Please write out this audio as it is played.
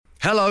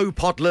Hello,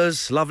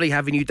 Podlers. Lovely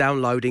having you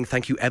downloading.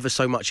 Thank you ever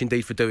so much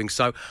indeed for doing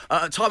so.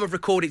 At time of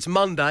record, it's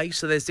Monday,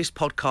 so there's this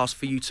podcast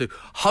for you to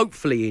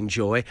hopefully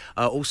enjoy.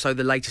 Also,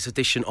 the latest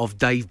edition of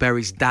Dave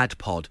Berry's Dad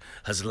Pod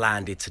has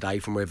landed today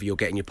from wherever you're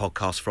getting your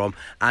podcast from.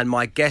 And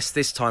my guest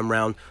this time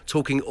round,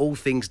 talking all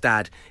things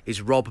dad,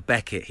 is Rob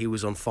Beckett. He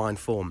was on fine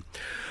form.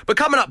 But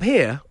coming up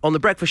here on the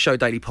Breakfast Show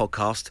Daily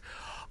Podcast,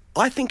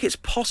 I think it's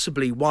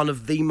possibly one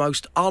of the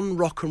most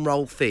un-rock and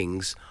roll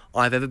things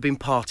I've ever been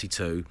party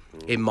to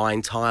in my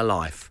entire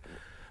life.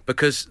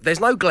 Because there's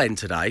no Glenn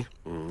today,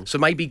 so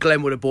maybe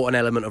Glenn would have brought an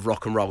element of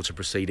rock and roll to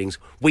proceedings.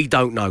 We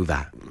don't know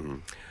that.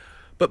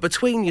 But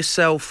between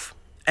yourself,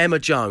 Emma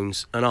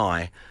Jones and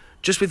I,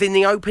 just within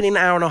the opening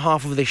hour and a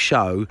half of this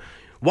show,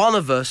 one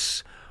of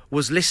us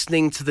was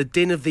listening to the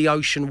din of the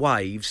ocean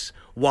waves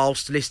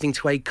whilst listening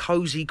to a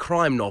cosy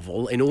crime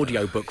novel in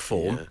audiobook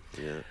form.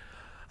 Yeah.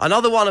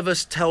 Another one of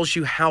us tells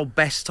you how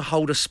best to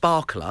hold a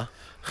sparkler.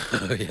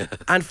 Oh, yeah.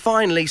 And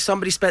finally,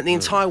 somebody spent the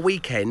entire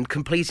weekend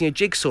completing a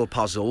jigsaw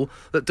puzzle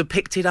that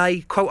depicted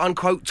a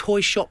quote-unquote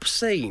toy shop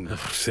scene. Oh,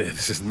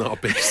 this is not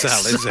a big sell,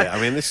 is it? I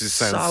mean, this is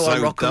sounds so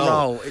so rock dull. and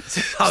roll. It's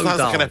so Sounds dull.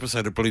 like an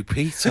episode of Blue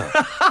Peter.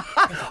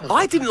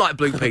 I didn't like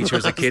Blue Peter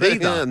as a kid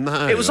either. Yeah,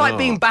 no, it was like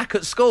being back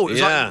at school. It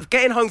was like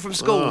getting home from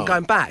school and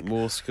going back.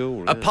 More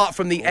school. Apart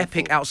from the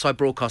epic outside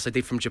broadcast they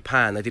did from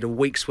Japan. They did a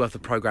week's worth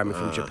of programming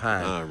from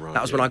Japan. Right,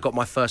 that was when I got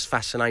my first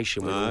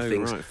fascination with all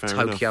things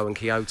Tokyo and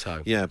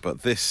Kyoto. Yeah,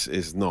 but this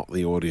is not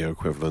the audio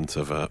equivalent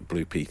of a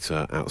Blue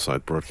Peter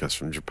outside broadcast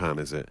from Japan,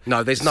 is it?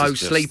 No, there's no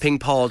sleeping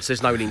pods,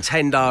 there's no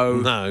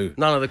Nintendo. No.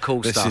 None of the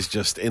cool stuff. This is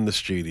just in the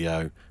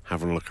studio,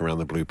 having a look around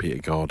the Blue Peter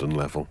garden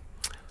level.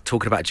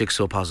 Talking about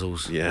jigsaw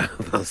puzzles. Yeah,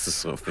 that's the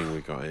sort of thing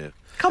we got here.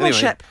 Come on,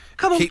 Shep.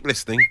 Come on. Keep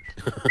listening.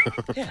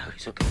 Yeah,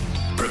 it's okay.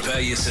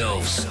 Prepare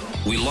yourselves.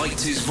 We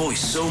liked his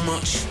voice so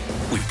much,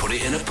 we put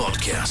it in a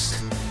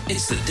podcast.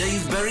 It's the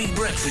Dave Berry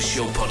Breakfast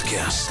Show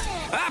podcast.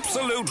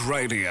 Absolute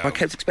Radio. I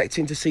kept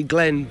expecting to see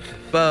Glenn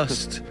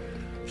burst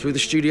through the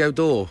studio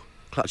door,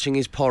 clutching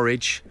his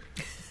porridge,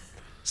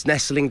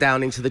 nestling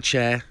down into the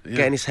chair,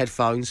 getting his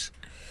headphones.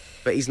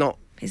 But he's not.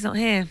 He's not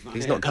here.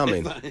 He's not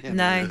coming.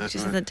 No, he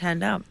just hasn't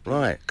turned up.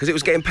 Right, because it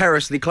was getting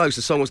perilously close.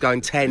 The song was going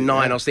 10-9.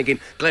 I was thinking,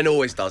 Glenn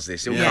always does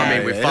this. He'll come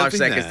in with 5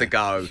 seconds to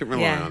go. You can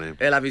rely on him.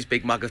 He'll have his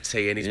big mug of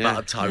tea and his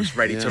buttered toast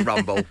ready to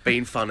rumble,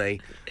 being funny.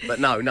 But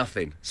no,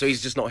 nothing. So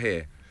he's just not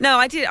here. No,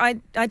 I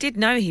did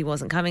know he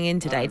wasn't coming in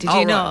today. Did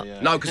you not?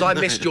 Yeah. No, because I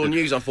missed your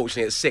news,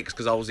 unfortunately, at 6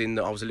 because I was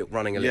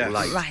running a little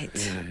late. Right.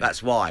 Yeah.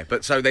 That's why.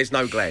 But so there's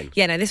no Glenn.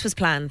 Yeah, no, this was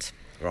planned.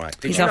 Right.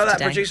 Did He's you know off that,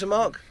 today. producer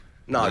Mark?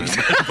 No. The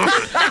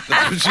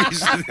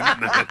producer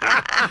didn't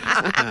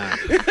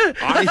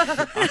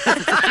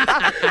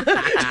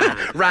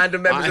know.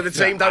 Random members of the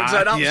team don't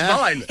turn up. It's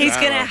fine. He's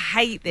going to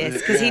hate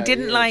this because he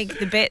didn't like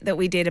the bit that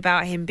we did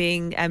about him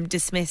being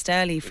dismissed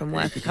early from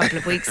work a couple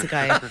of weeks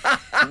ago.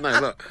 No,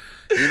 look.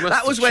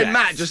 That was when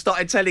Matt just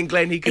started telling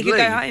Glenn he could leave.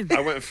 Go home. I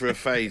went through a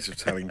phase of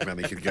telling Glenn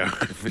he could go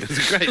home. It was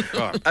a great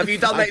fun. Have you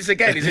done this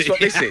again? Is this what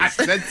this is? I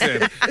said to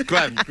him,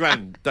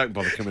 Glenn, don't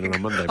bother coming in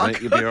on Monday,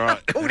 mate. You'll be all right.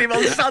 I called him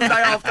on Sunday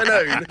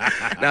afternoon.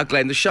 Now,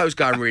 Glenn, the show's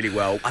going really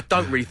well. I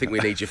don't really think we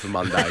need you for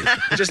Monday.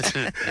 Just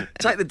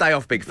take the day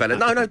off, big fella.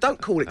 No, don't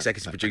call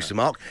executive producer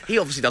Mark. He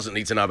obviously doesn't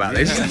need to know about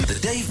this. The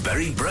Dave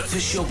Berry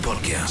Breakfast Show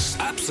podcast.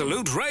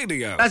 Absolute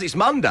Radio. As it's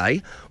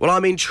Monday, well,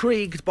 I'm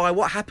intrigued by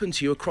what happened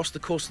to you across the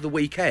course of the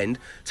weekend.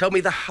 Tell me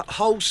the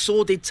whole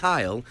sordid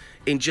tale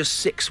in just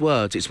 6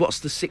 words. It's what's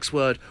the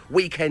 6-word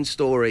weekend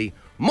story?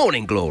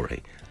 Morning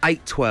glory.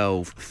 8,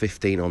 12,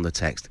 15 on the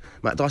text.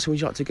 Matt Dyson,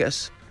 would you like to get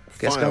us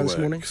going this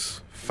morning?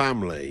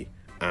 Family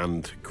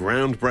and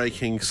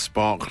groundbreaking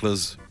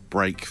sparklers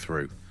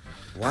breakthrough.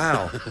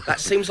 Wow, that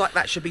seems like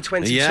that should be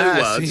 22 Yeah,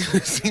 words.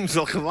 it seems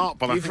like a lot,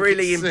 but You've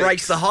really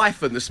embraced the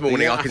hyphen this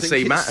morning, I can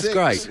see, Matt. That's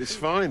great. It's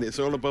fine, it's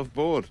all above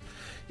board.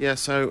 Yeah,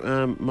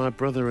 so my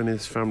brother and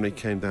his family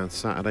came down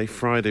Saturday.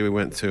 Friday we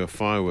went to a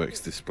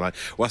fireworks display.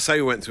 Well, I say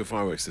we went to a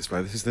fireworks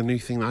display. This is the new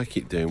thing that I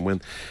keep doing.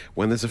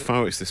 When there's a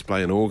fireworks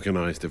display, an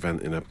organised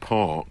event in a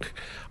park,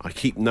 I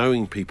keep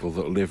knowing people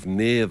that live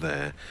near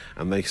there,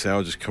 and they say,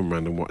 I'll just come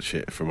round and watch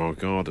it from our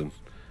garden.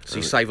 So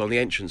you save on the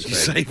entrance fee. You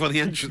save on the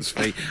entrance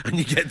fee, and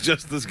you get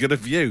just as good a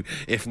view,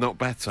 if not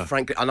better.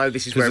 Frankly, I know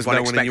this is where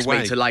everyone expects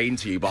me to lay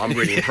into you, but I'm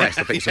really impressed.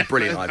 I think it's a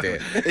brilliant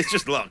idea. It's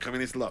just luck. I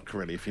mean, it's luck,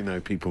 really, if you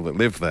know people that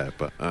live there.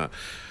 But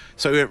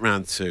so we went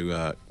round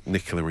to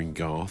Nicola and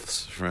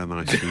Garth's for a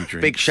nice few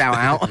drinks. Big shout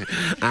out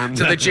and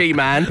to the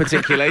G-man,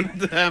 particularly.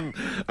 And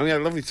we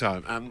had a lovely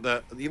time. And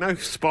you know,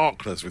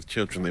 sparklers with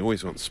children, they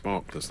always want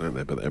sparklers, don't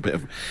they? But they're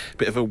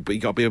you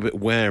got to be a bit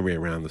wary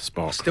around the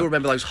sparkler. I still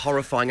remember those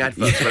horrifying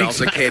adverts when I was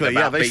a kid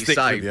about Be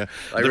Safe. The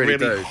really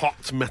do.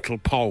 hot metal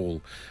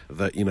pole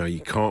that, you know,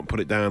 you can't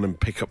put it down and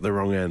pick up the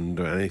wrong end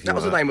or anything. That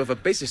was like the name of a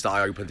business that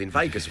I opened in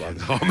Vegas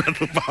once. Hot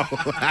metal pole.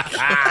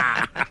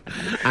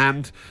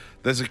 And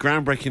there's a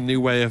groundbreaking new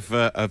way of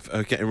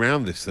getting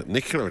around this that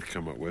Nicola had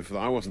come up with that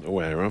I wasn't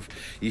aware of.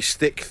 You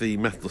stick the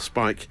metal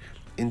spike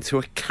into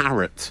a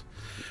carrot.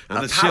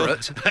 And A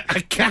parrot?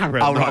 A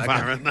carrot, Oh, not right, a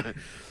okay. parrot, no.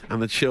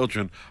 And the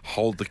children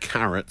hold the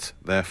carrot,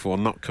 therefore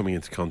not coming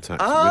into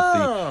contact with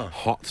Ah. the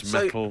hot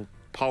metal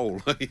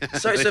pole. Yeah.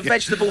 So it's a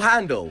vegetable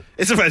handle.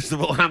 It's a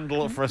vegetable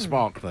handle for a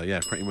sparkler, yeah,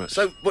 pretty much.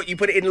 So what, you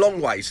put it in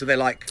long ways, so they're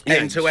like Yeah,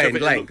 end to shove end it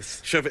in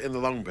length. shove it in the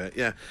long bit,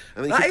 yeah.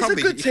 And then That is a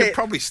good you tip. could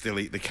probably still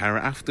eat the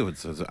carrot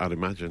afterwards, I'd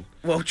imagine.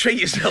 Well, treat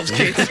yourselves,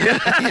 kids.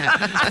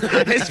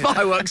 It's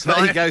fireworks There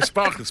you night. go,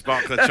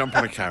 sparkler, jump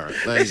on a carrot.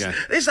 There you go.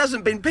 This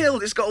hasn't been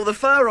peeled. It's got all the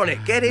fur on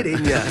it. Get it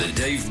in ya. The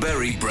Dave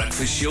Berry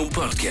Breakfast Show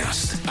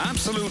Podcast.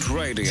 Absolute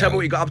Radio. Tell me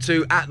what you got up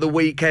to at the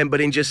weekend, but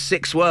in just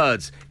 6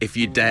 words, if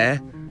you dare.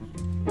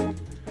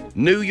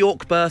 New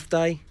York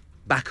birthday,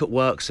 back at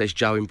work, says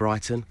Joe in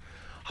Brighton.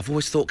 I've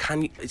always thought,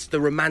 it's the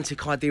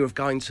romantic idea of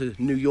going to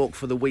New York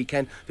for the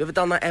weekend. Have you ever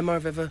done that, Emma?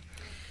 Have you ever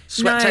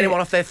swept No. anyone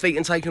off their feet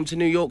and taken them to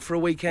New York for a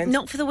weekend?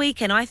 Not for the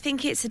weekend. I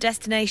think it's a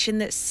destination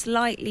that's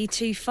slightly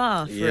too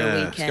far for a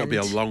weekend. It's got to be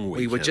a long weekend.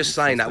 We were just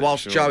saying that. isn't it?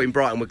 Whilst Sure. Joe in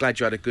Brighton, we're glad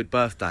you had a good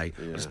birthday.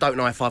 I just don't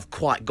know if I've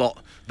quite got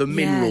the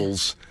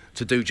minerals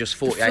to do just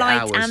The 48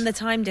 flight hours. and the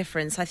time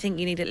difference, I think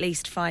you need at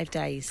least 5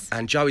 days.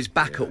 And Joe is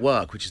back at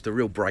work, which is the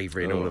real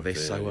bravery in all of this.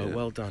 dear, So yeah.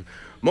 well done.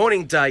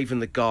 Morning, Dave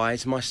and the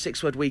guys. My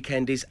 6-word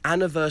weekend is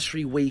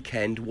anniversary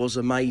weekend was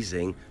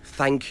amazing.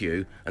 Thank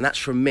you. And that's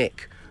from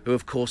Mick, who,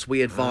 of course,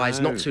 we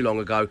advised not too long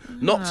ago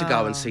not to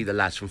go and see the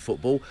lads from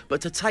football,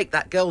 but to take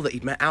that girl that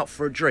he'd met out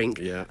for a drink.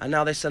 Yeah. And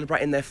now they're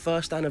celebrating their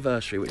first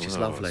anniversary, which is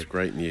lovely. That's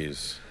great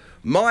news.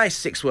 My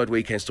 6-word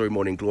weekend story,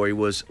 Morning Glory,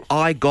 was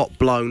I got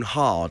blown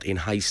hard in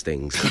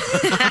Hastings.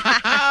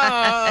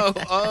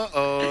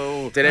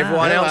 Did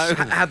everyone else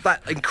have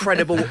that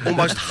incredible,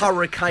 almost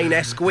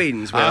hurricane-esque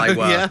winds where they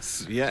were?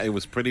 Yes, yeah, it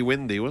was pretty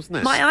windy, wasn't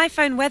it? My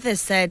iPhone weather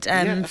said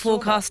I saw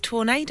forecast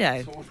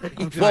tornado.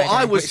 Well,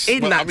 I was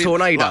in that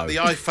tornado. Like the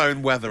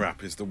iPhone weather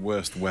app is the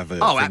worst weather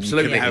Oh, thing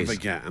absolutely you it could is. ever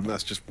get, and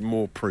that's just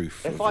more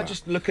proof. If of I that.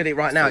 just look at it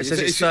right now, it says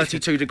it's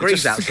 32 it's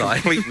degrees just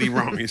outside. completely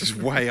wrong. It's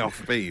just way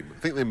off beam. I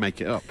think they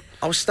make it up.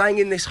 I was staying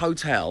in this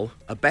hotel,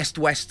 a Best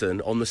Western,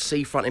 on the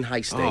seafront in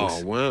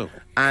Hastings. Oh, wow.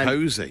 And-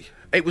 Cosy.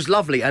 It was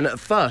lovely, and at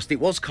first it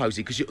was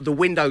cosy because the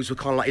windows were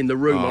kind of like in the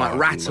room, like I'd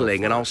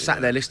rattling, love and I that, was sat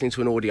there listening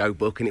to an audio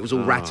book, and it was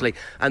all rattling,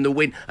 and the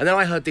wind. And then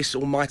I heard this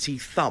almighty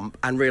thump,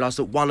 and realised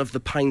that one of the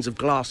panes of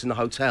glass in the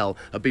hotel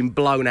had been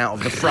blown out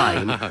of the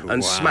frame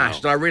and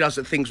smashed. And I realised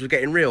that things were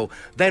getting real.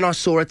 Then I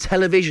saw a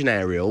television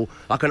aerial,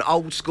 like an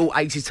old school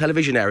 80s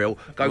television aerial,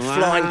 go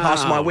flying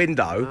past my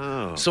window.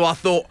 Wow. So I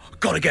thought,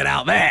 got to get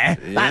out there.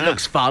 That Yeah.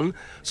 looks fun.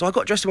 So I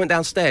got dressed and went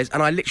downstairs,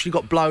 and I literally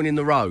got blown in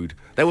the road.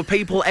 There were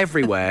people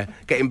everywhere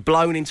getting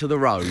blown into the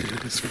road.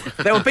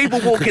 There were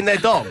people walking their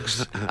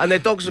dogs, and their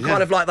dogs were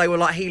kind of like they were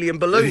like helium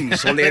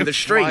balloons on the end of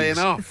Flying streets.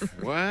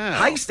 off.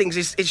 Wow. Hastings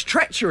is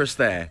treacherous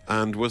there.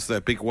 And was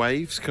there big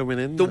waves coming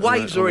in? The on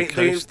waves on were the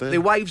coast there? the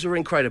waves were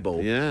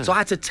incredible. Yeah. So I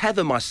had to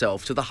tether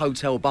myself to the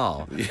hotel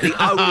bar,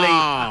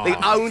 the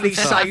only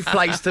safe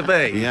place to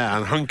be. Yeah,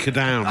 and hunker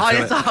down. I till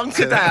had to it- hunker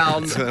till-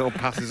 down. till it all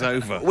passes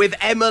over. With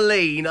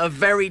Emmeline, a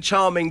very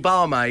charming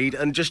barmaid,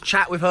 and just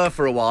chat with her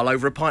for a while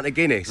over a pint of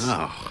Guinness.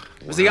 Oh,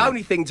 It was the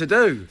only thing to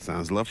do.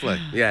 sounds lovely.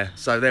 Yeah,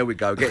 so there we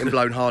go, getting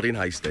blown hard in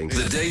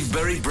Hastings. The Dave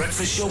Berry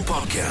Breakfast Show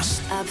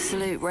Podcast.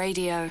 Absolute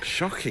Radio.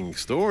 Shocking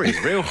stories,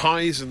 real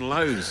highs and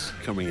lows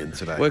coming in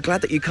today. We're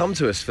glad that you come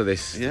to us for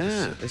this.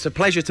 Yeah. It's a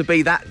pleasure to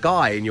be that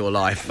guy in your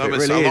life. I It mean,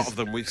 really a is. lot of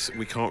them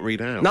we can't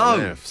read out. No,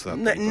 Yeah,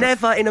 sadly, but-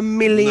 never in a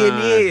million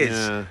No, years.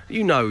 yeah.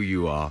 You know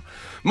you are.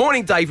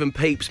 Morning, Dave and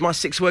Peeps. My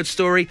 6-word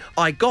story.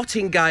 I got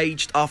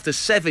engaged after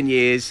 7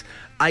 years.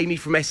 Amy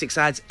from Essex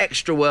adds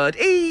extra word,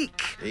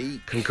 eek.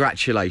 Eek.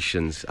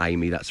 Congratulations,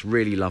 Amy. That's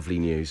really lovely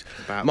news.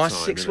 About My time,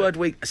 6-word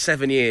week,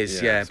 7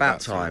 years. Yeah, it's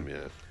about time. Yeah.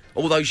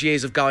 All those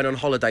years of going on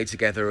holiday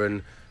together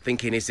and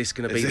thinking, is this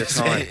going to be the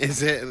time?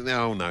 Is it?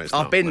 No, it's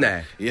not. I've been no.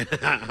 there. Yeah,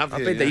 have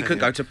I've been there. You couldn't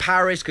go to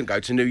Paris, couldn't go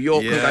to New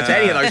York, couldn't go Yeah. to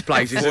any of those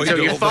places Avoid until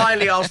you all the-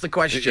 finally asked the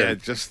question. Yeah,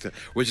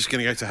 we're just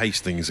going to go to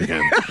Hastings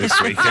again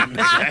this weekend.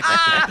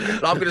 I'm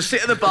going to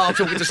sit at the bar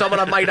talking to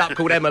someone I made up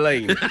called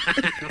Emmeline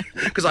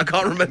because I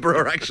can't remember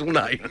her actual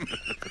name.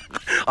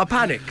 I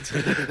panicked.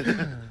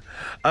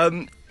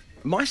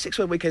 My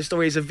 6-word weekend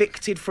story is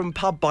evicted from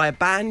pub by a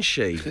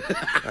banshee.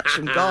 That's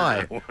some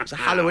guy. It's a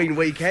Halloween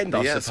weekend,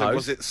 I Yeah, suppose. so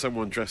was it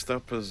someone dressed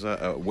up as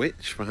a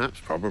witch, perhaps?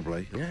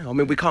 Probably. Yeah, I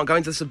mean, we can't go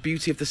into the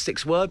beauty of the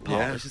 6-word part.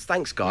 Yeah. It's just,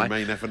 thanks, guy. You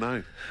may never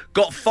know.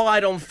 Got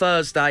fired on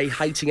Thursday,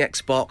 hating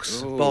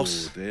Xbox. Oh,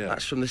 Boss, dear.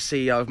 that's from the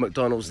CEO of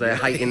McDonald's there,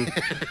 hating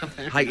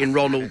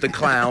Ronald the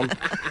clown.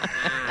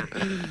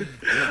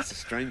 Yeah, it's a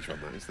strange one,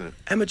 that, isn't it?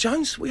 Emma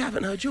Jones, we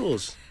haven't heard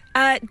yours.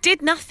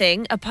 Did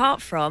nothing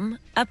apart from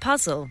a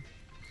puzzle.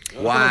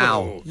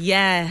 Wow.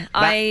 Yeah,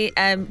 I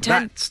turned.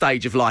 That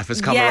stage of life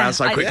has come yeah, around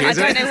so quickly, I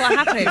isn't don't it? know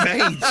what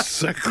happened. Age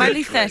so I'm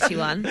only quickly.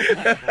 31.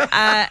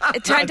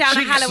 Turned down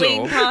a jigsaw?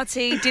 Halloween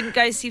party, didn't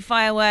go see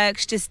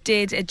fireworks, just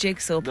did a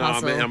jigsaw No,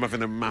 puzzle. I'm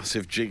having a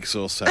massive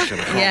jigsaw session.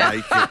 I can't Yeah.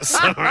 make it.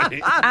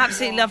 Sorry.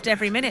 Absolutely loved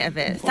every minute of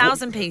it.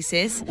 1,000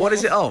 pieces. What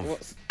is it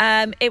of?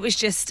 It was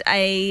just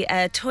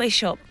a toy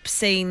shop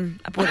scene.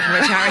 I bought it from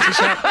a charity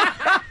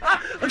shop.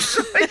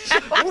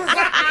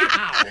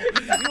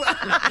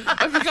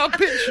 Have you got a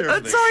picture A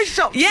of this? toy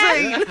shop scene.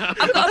 Yeah,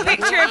 I've got a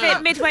picture of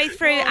it midway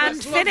through and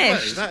That's lovely.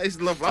 finished. That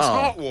is lovely. That's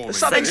heartwarming. There's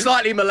something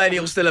slightly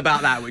millennial still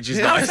about that, which is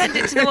I'll nice. send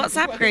it to the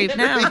WhatsApp group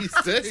now. Please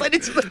do. Send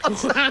it to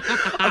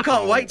the I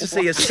can't wait to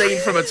see a scene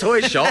from a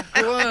toy shop.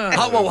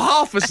 Oh, well,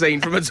 half a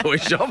scene from a toy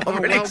shop. I'm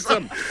really well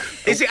excited. done.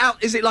 Is it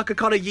out? Is it like a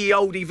kind of ye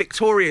olde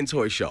Victorian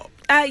toy shop?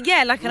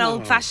 Yeah, like an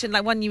old-fashioned,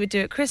 like one you would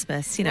do at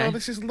Christmas, you know. Oh,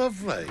 this is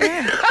lovely.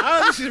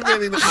 Oh, this is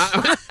really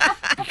nice.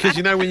 Because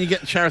you know when you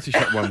get charity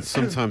shop ones,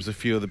 sometimes a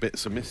few of the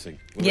bits are missing.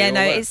 Were Yeah, they no,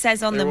 all there? it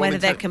says on They them were all whether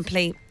they're intact?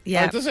 complete.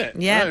 Yeah. Oh, does it?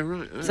 Yeah. Oh,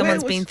 right. Oh.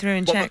 Someone's Where been was- through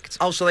and What, checked.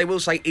 Oh, so they will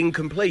say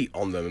incomplete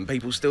on them and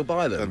people still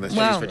buy them. Then Which they is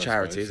Well- for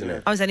charity, isn't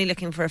it? I was only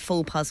looking for a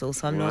full puzzle,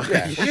 so I'm not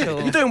sure.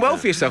 You're doing well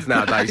for yourself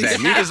nowadays,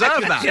 Em. You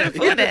deserve that.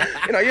 afford it.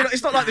 You know,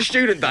 it's not like the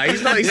student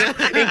days, not these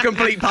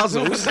incomplete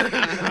puzzles. You know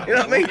what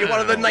I mean? You're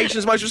one of the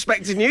nation's most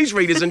respected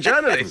newsreaders and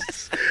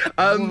journalists.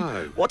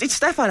 What did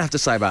Stefan have to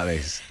say about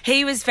this?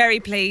 He was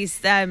very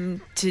pleased to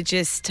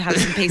just have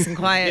some peace and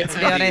quiet, to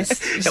be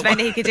honest. Just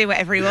meant he could do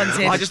whatever he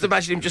wanted. I just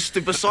imagine him just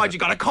stood beside you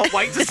going, I can't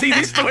wait to see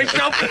this toy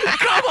shop.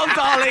 Come on,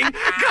 darling.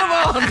 Come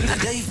on. The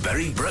Dave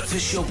Berry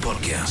Breakfast Show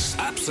Podcast.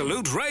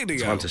 Absolute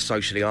Radio. Time to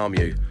socially arm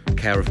you.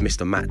 Care of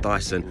Mr. Matt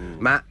Dyson.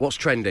 Matt, what's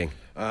trending?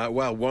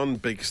 Well, one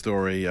big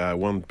story,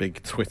 one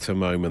big Twitter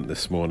moment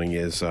this morning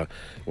is, the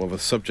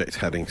subject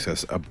heading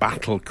says, a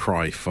battle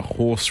cry for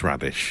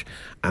horseradish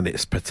and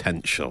its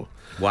potential.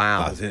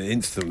 Wow. That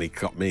instantly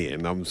got me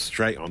in. I'm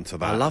straight onto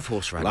that. I love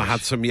horseradish. I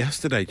had some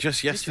yesterday,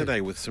 just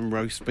yesterday, with some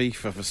roast beef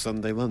for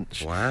Sunday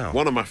lunch. Wow.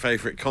 One of my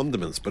favourite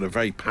condiments, but a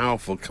very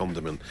powerful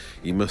condiment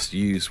you must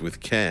use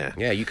with care.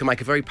 Yeah, you can make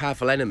a very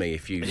powerful enemy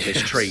if you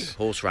mistreat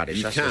horseradish,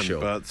 You that's can, for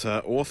sure. but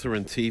author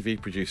and TV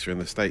producer in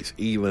the States,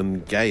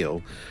 Elon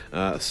Gale,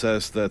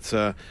 says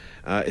that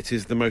it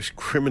is the most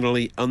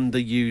criminally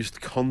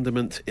underused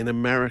condiment in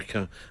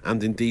America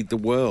and indeed the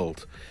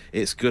world.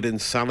 It's good in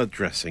salad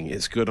dressing,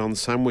 it's good on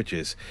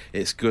sandwiches,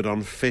 it's good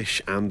on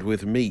fish and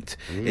with meat.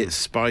 It's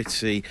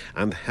spicy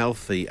and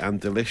healthy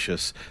and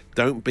delicious.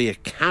 Don't be a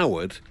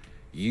coward.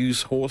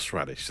 Use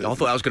horseradish. I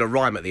thought that was going to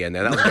rhyme at the end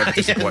there. That was a bit of a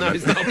disappointment.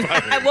 It's not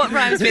bad. And what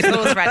rhymes with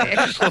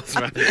horseradish?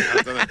 Horseradish,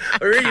 I don't know.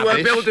 I really were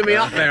Cabbage. building me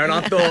up there, and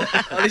I thought,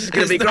 oh, this is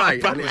going to be It's not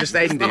great. a And it poem. just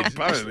It's ended. not a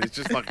poem. It's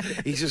just like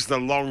he's just a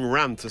long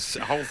rant,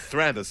 a whole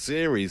thread, a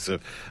series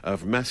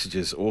of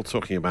messages, all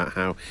talking about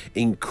how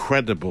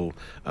incredible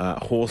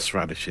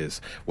horseradish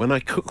is. When I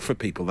cook for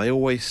people, they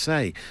always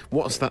say,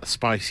 "What's that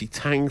spicy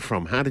tang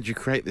from? How did you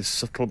create this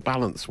subtle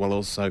balance while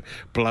also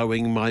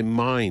blowing my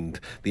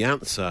mind?" The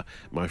answer,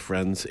 my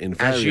friends,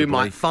 invariably As you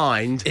might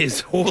find.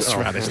 is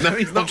horseradish. No,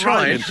 he's not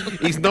trying. rhyming.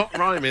 He's not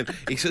rhyming.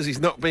 He says he's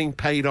not being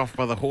paid off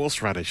by the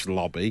horseradish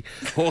lobby.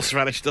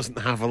 Horseradish doesn't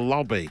have a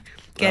lobby.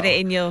 Get it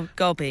in your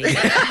gobby.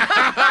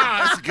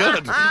 That's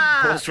good.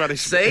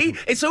 Horseradish. See?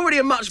 It's already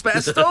a much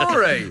better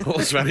story.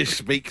 Horseradish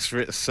speaks for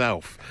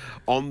itself.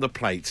 On the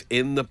plate,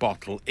 in the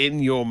bottle, in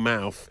your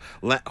mouth.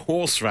 Let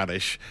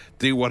horseradish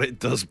do what it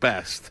does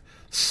best.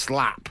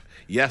 Slap.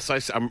 Yes,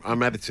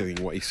 I'm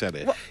editing what he said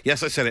it. What?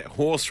 Yes, I said it.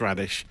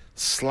 Horseradish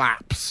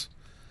slaps.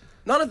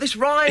 None of this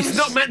rhymes. It's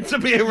not meant to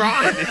be a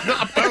rhyme. It's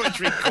not a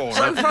poetry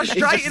corner. I'm so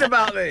frustrated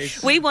about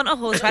this. We want a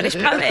horseradish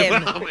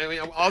poem.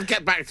 Well, I'll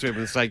get back to him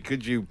and say,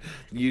 could you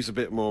use a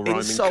bit more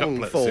rhyming song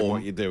couplets form. in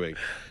what you're doing?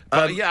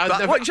 But yeah, But,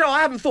 never- Joe,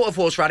 I haven't thought of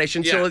horseradish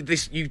until Yeah.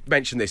 you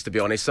mentioned this, to be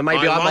honest. So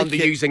maybe I I'm like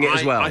underusing it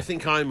as well. I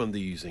think I'm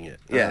underusing it.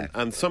 Yeah.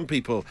 And some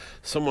people,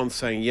 someone's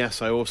saying,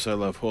 yes, I also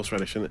love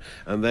horseradish.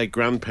 And their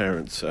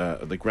grandparents,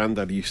 the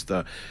granddad used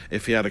to,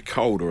 if he had a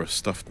cold or a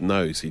stuffed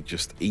nose, he'd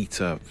just eat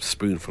a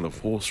spoonful of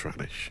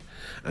horseradish.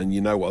 And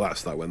you know what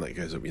that's like when that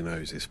goes up your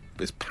nose.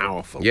 It's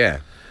powerful. Yeah.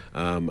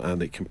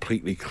 And it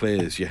completely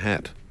clears your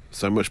head.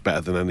 So much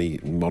better than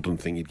any modern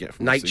thing you'd get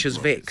from the Nature's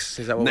supermarkets. Vicks,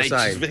 is that what we're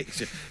Nature's saying?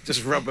 Vicks.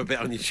 Just rub a bit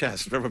on your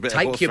chest. Rub a bit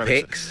Take of your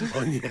horseradish pics.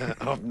 on your,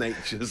 of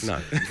Nature's No.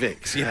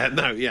 Vicks. Yeah,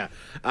 no, yeah.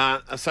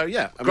 So,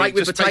 yeah. I Great mean,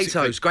 with just potatoes.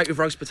 basically- Great with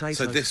roast potatoes.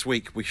 So this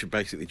week we should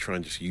basically try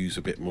and just use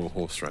a bit more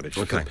horseradish.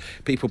 Okay.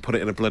 People put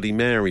it in a Bloody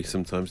Mary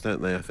sometimes,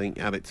 don't they? I think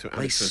add it to.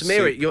 They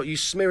smear it. You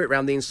smear it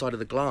around the inside of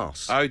the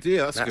glass. Oh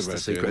dear, that's a That's good way the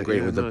of doing secret it.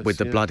 ingredient Yeah, with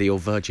the nice, bloody or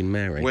Virgin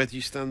Mary. Where do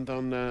you stand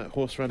on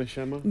horseradish,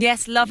 Emma?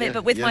 Yes, love it. Yeah,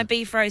 But with yeah. my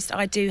beef roast,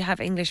 I do have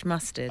English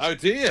mustard. Oh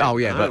dear. Oh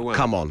yeah, but well.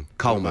 come on,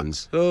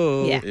 Coleman's.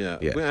 Oh. Yeah. Yeah.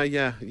 Yeah. Well,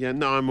 yeah.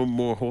 No, I'm on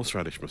more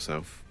horseradish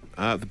myself.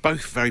 They're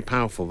both very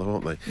powerful, though,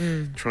 aren't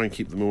they? Try and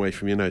keep them away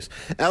from your nose.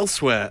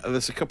 Elsewhere,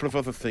 there's a couple of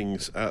other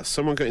things.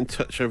 Someone got in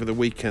touch over the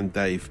weekend,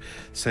 Dave,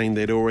 saying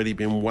they'd already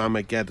been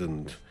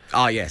whamageddoned.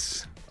 Ah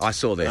yes, I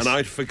saw this. And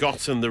I'd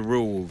forgotten the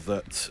rule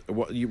that,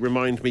 what you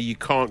remind me, you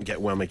can't get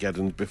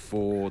whamageddoned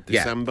before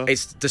December. Yeah,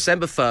 it's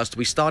December 1st.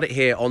 We start it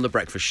here on The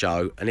Breakfast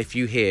Show, and if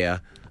you hear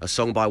a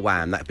song by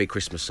Wham, that big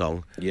Christmas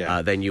song,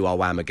 Yeah. then You Are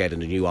Whamageddon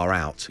and You Are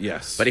Out.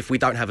 Yes. But if we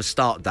don't have a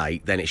start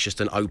date, then it's just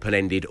an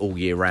open-ended all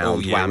year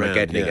round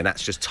Whamageddon, yeah. and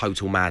that's just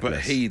total madness.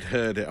 But he'd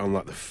heard it on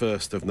like the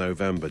 1st of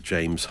November.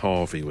 James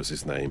Harvey was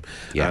his name.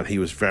 Yeah. And he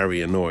was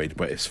very annoyed,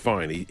 but it's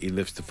fine. He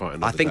lives to fight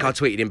another I think day. I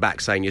tweeted him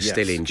back saying you're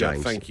still in, James.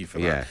 Yeah, thank you for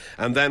that. Yeah.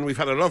 And then we've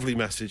had a lovely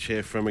message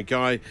here from a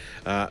guy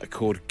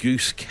called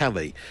Goose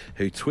Kelly,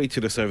 who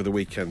tweeted us over the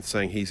weekend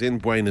saying he's in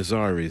Buenos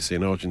Aires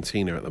in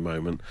Argentina at the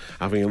moment,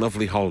 having a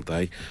lovely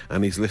holiday,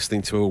 and he's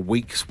listening to a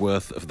week's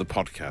worth of the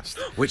podcast.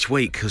 Which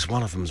week? Because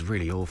one of them's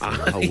really awful.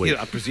 The whole week.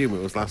 I presume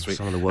it was last week.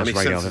 Some of the worst and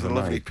he radio sent I've us a ever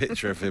lovely made.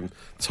 picture of him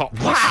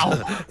topless.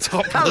 Wow!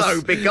 Topless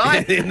Hello, big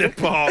guy. in the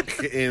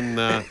park in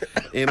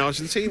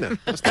Argentina.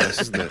 That's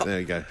nice, isn't it? There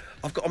you go.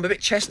 I'm a bit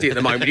chesty at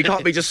the moment. You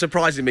can't be just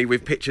surprising me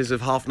with pictures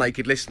of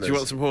half-naked listeners. Do you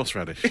want some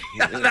horseradish?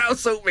 That'll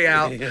sort me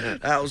out. Yeah.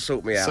 That'll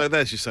sort me out. So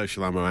there's your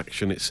social ammo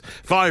action. It's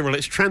viral,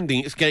 it's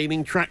trending, it's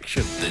gaining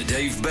traction. The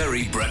Dave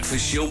Berry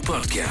Breakfast Show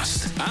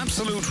Podcast.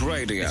 Absolute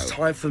Radio. It's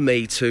time for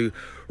me to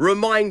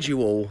remind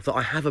you all that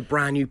I have a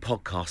brand new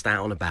podcast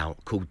out and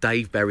about called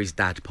Dave Berry's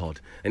Dad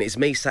Pod. And it's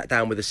me sat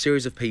down with a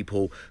series of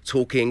people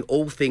talking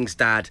all things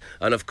dad.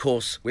 And of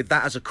course, with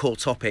that as a core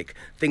topic,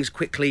 things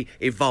quickly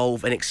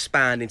evolve and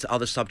expand into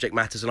other subject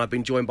matters. And I've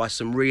been joined by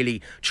some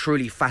really,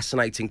 truly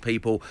fascinating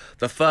people.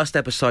 The first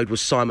episode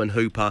was Simon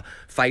Hooper,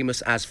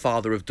 famous as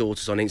father of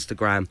daughters on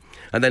Instagram.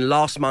 And then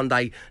last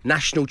Monday,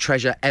 national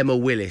treasure Emma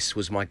Willis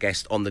was my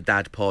guest on the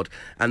Dad Pod.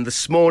 And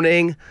this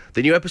morning,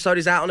 the new episode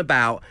is out and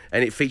about,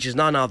 and it features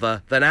none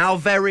other than our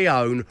very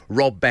own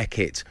Rob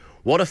Beckett.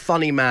 What a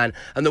funny man.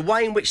 And the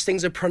way in which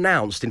things are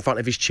pronounced in front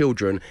of his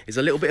children is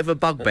a little bit of a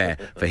bugbear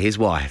for his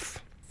wife.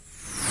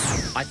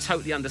 I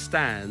totally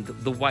understand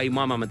the way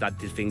my mum and dad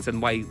did things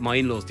and the way my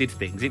in-laws did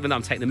things. Even though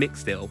I'm taking the mick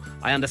still,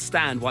 I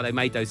understand why they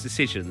made those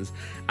decisions.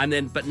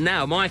 But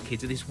now my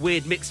kids are this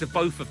weird mix of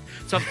both of.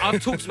 So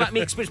I've talked about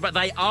mixed experience, but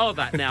they are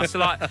that now. So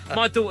like,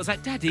 my daughter's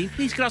like, "Daddy,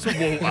 please can I have some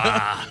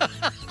water?"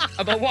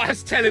 And my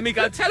wife's telling me,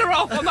 "Go tell her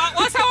off." I'm like,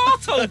 "What's how I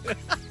talk?"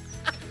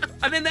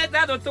 And then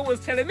now the daughter's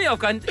telling me, I'm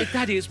going,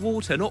 "Daddy, it's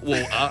water, not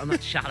water." I'm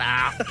like, "Shut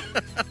up."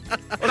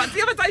 Well, like,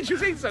 the other day she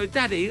was eating so,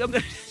 "Daddy,"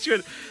 she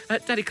went,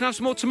 "Daddy, can I have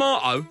some more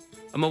tomato?"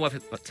 And my wife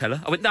went, "Tell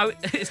her." I went, "No,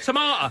 it's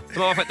tomato." And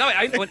my wife went, "No, it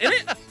ain't." I went, "In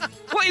it?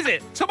 What is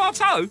it?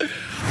 Tomato?"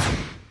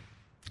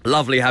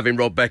 Lovely having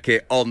Rob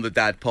Beckett on the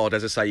Dad Pod.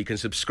 As I say, you can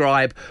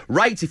subscribe,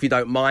 rate if you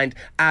don't mind,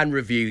 and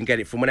review. You can get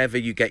it from whenever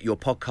you get your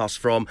podcast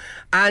from.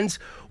 And,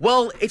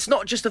 well, it's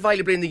not just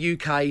available in the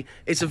UK,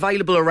 it's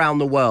available around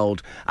the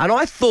world. And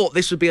I thought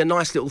this would be a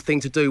nice little thing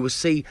to do, was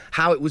see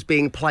how it was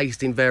being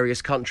placed in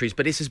various countries.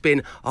 But this has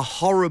been a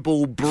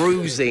horrible,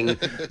 bruising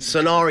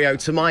scenario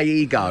to my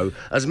ego,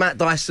 as Matt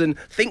Dyson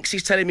thinks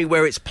he's telling me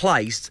where it's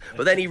placed,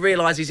 but then he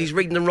realises he's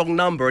reading the wrong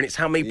number and it's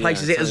how many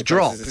places it has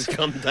dropped. It's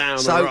gone down.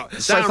 So, or up.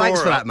 so Down thanks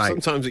or for up. that, mate.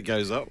 Sometimes it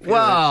goes up.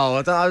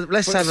 Well,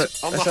 let's have it.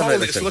 On the Let's have whole, a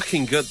it's listen.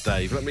 looking good,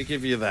 Dave. Let me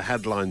give you the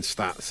headline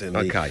stats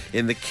Okay.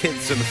 in the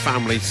kids and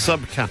family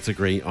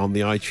subcategory on the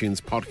iTunes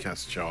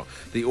podcast chart,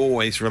 the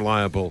always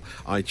reliable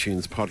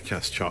iTunes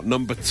podcast chart.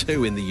 Number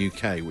 2 in the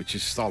UK, which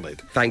is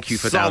solid. Thank you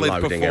for Solid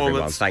downloading, performance.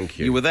 everyone. Thank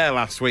you. You were there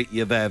last week.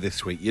 You're there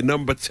this week. You're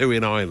number 2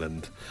 in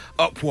Ireland,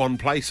 up 1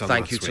 place on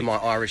Thank last you week. to my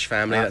Irish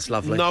family. That's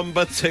lovely.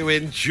 Number 2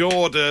 in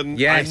Jordan.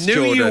 Yes, I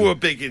knew you Jordan. were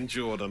big in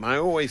Jordan. I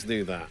always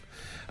knew that.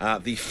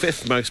 The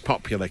 5th most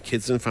popular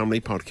kids and family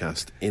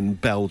podcast in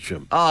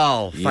Belgium.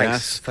 Oh, thanks.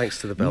 Yes.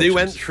 Thanks to the Belgians. New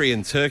entry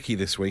in Turkey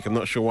this week. I'm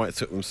not sure why it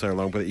took them so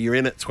long, but you're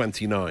in at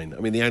 29. I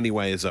mean, the only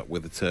way is up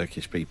with the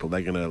Turkish people.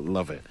 They're going to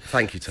love it.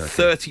 Thank you, Turkey.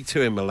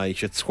 32 in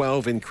Malaysia,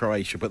 12 in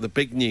Croatia. But the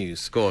big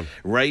news. Go on.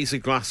 Raise a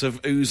glass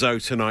of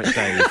ouzo tonight,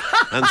 Dave,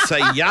 and say,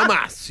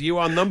 Yamas, you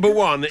are number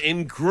 1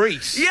 in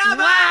Greece.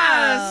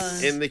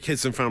 Yamas! In the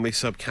kids and family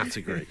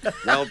subcategory.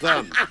 Well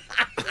done.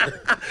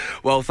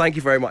 Well, thank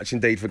you very much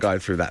indeed for going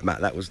through that, Matt.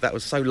 That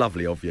was so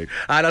lovely of you.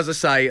 And as I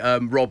say,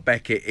 Rob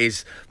Beckett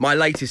is my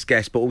latest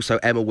guest, but also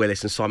Emma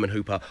Willis and Simon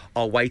Hooper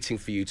are waiting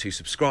for you to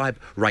subscribe,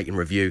 rate and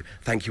review.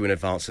 Thank you in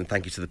advance, and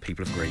thank you to the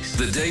people of Greece.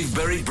 The Dave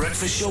Berry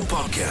Breakfast Show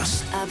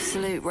Podcast.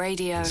 Absolute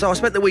Radio. So I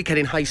spent the weekend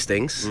in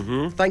Hastings.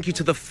 Thank you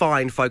to the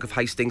fine folk of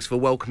Hastings for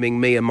welcoming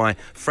me and my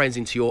friends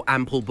into your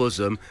ample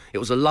bosom. It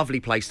was a lovely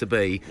place to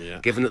be,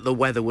 given that the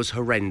weather was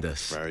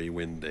horrendous. Very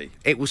windy.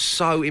 It was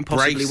so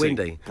impossibly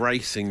windy.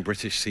 Bracing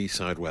British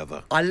seaside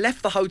weather. I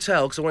left the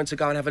hotel because I wanted to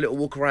go and have a little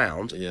walk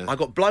around. Yeah. I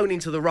got blown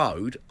into the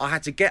road. I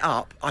had to get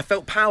up. I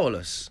felt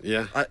powerless.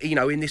 Yeah.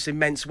 In this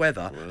immense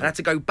weather. I had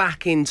to go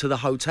back into the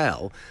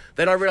hotel.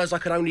 Then I realised I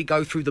could only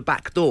go through the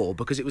back door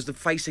because it was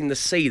facing the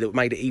sea that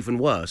made it even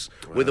worse.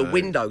 Where the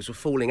windows were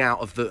falling out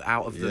of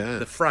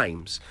the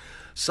frames.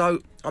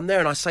 So I'm there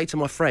and I say to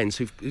my friends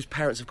whose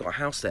parents have got a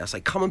house there, I say,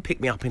 come and pick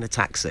me up in a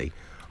taxi.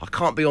 I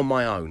can't be on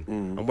my own.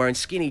 I'm wearing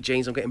skinny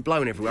jeans. I'm getting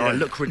blown everywhere. I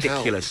look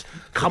ridiculous.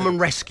 Come and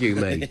rescue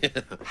me.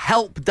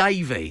 Help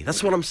Davey.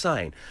 That's what I'm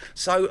saying.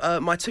 So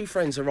my 2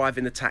 friends arrive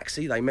in the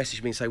taxi. They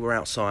message me and say, we're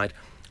outside.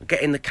 I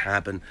get in the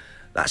cab and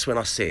that's when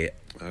I see it.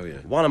 Oh, yeah.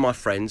 One of my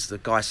friends, the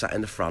guy sat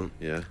in the front,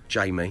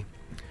 Jamie,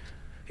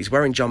 he's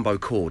wearing jumbo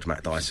cord,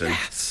 Matt Dyson.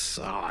 Yes.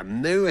 Yes. Oh, I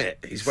knew it.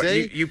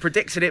 You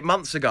predicted it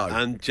months ago.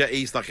 And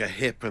he's like a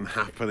hip and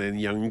happening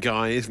young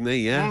guy, isn't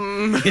he? Yeah.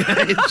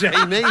 Yeah,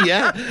 Jamie,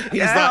 yeah.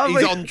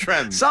 He's on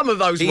trend. Some of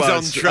those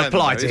words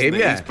apply to him,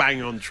 yeah. He's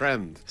bang on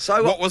trend.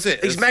 So what was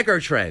it? He's mega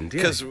trend,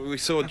 yeah. Because we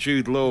saw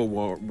Jude Law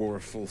wore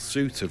a full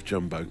suit of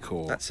jumbo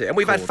cord. That's it. And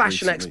we've had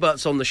fashion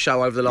experts on the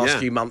show over the last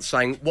few months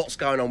saying, what's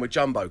going on with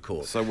jumbo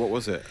cord? So what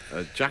was it?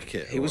 A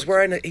jacket? He was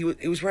wearing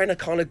a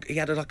kind of, he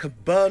had like a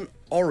burnt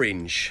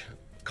orange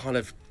kind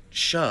of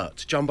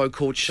shirt, jumbo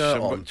cord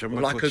shirt on,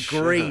 like a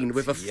green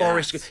with a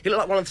forest. He looked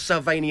like one of the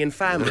Salvanian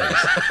families.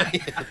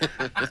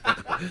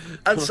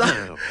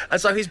 and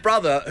so his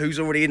brother, who's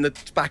already in the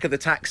back of the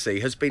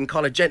taxi, has been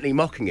kind of gently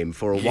mocking him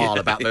for a while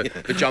about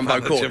the jumbo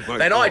cord.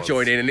 Then I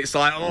join in, and it's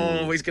like,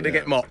 he's going to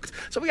get mocked.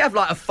 So we have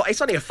like it's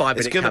only a 5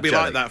 minute. It's going to be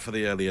like that for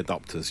the early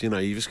adopters. You know,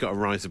 you've just got to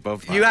rise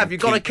above that. You've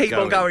got to keep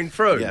on going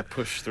through. Yeah,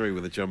 push through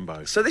with a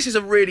jumbo. So this is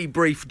a really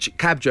brief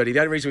cab journey. The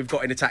only reason we've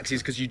got in a taxi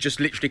is because you just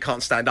literally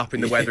can't stand up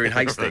in the weather in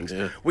Hastings.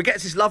 Yeah. We get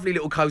to this lovely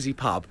little cosy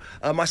pub.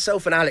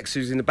 Myself and Alex,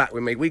 who's in the back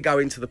with me, we go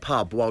into the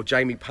pub while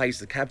Jamie pays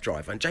the cab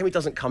driver. And Jamie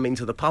doesn't come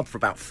into the pub for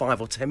about 5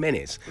 or 10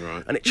 minutes.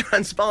 Right. And it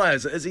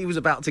transpires that as he was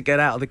about to get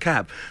out of the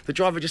cab, the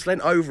driver just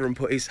leant over and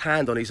put his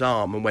hand on his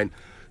arm and went,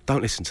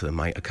 "Don't listen to them,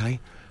 mate, OK?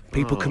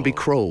 People can be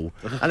cruel."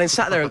 And then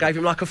sat there and gave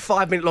him like a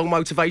 5-minute long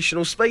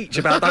motivational speech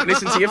about don't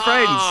listen to your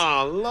friends.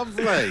 Oh,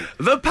 lovely.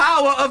 The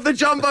power of the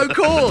jumbo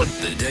cord.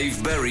 The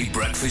Dave Berry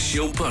Breakfast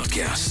Show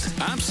Podcast.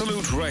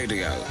 Absolute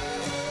Radio.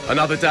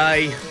 Another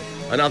day,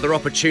 another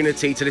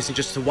opportunity to listen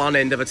just to one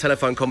end of a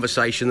telephone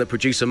conversation that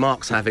producer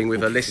Mark's having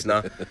with a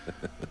listener.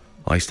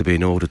 I used to be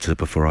an auditor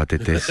before I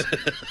did this.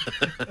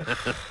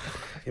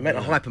 You meant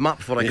to hype them up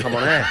before they come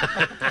on air.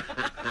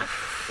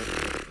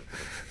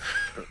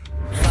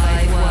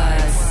 5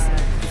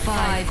 words,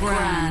 5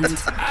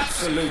 grand.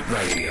 Absolute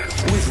Radio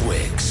with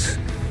Wix.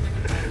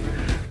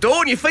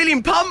 Dawn, you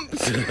feeling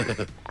pumped?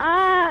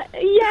 Yeah,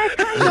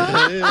 kind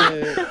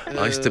of.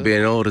 I used to be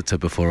an auditor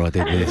before I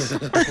did this.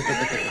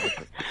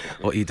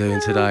 What are you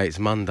doing today? It's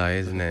Monday,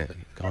 isn't it?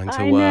 Going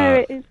to work. I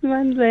know, it's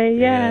Monday,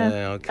 yeah.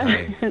 Yeah,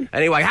 okay.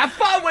 Anyway, have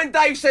fun when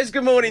Dave says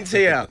good morning to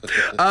you.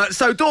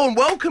 So, Dawn,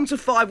 welcome to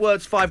 5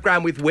 words, 5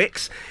 grand with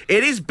Wix.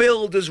 It is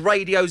billed as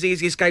radio's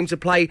easiest game to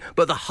play,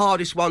 but the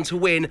hardest one to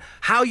win.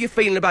 How are you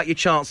feeling about your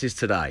chances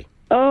today?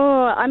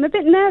 Oh, I'm a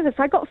bit nervous.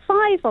 I got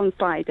 5 on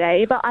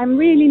Friday, but I'm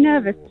really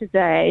nervous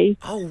today.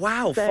 Oh,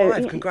 wow, So,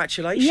 5.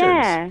 Congratulations.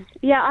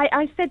 Yeah,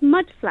 I said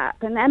Mudflap,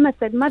 and Emma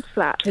said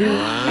Mudflap.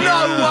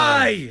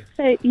 No way!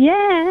 So,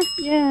 yeah.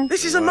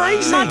 This is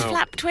amazing.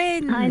 Mudflap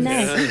Twin. I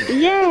know.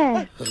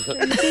 Yeah,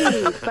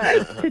 indeed.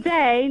 But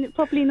today,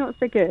 probably not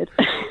so good.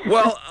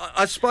 Well,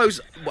 I suppose,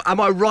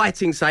 am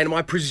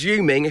I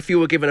presuming if you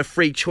were given a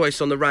free choice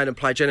on the random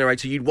play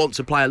generator, you'd want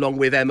to play along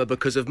with Emma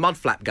because of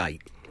Mudflap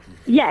Gate?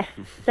 Yes,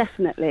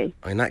 definitely.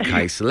 In that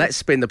case, let's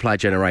spin the player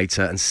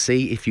generator and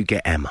see if you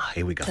get Emma.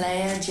 Here we go.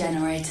 Player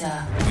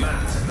generator.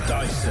 Matt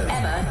Dyson.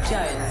 Emma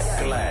Jones.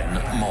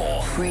 Glenn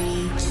Moore.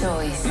 Free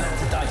choice.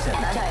 Matt Dyson.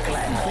 Emma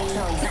Glenn. Free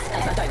choice.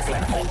 Emma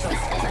Glenn. Free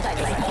choice. Emma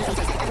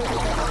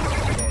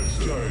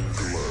Glenn.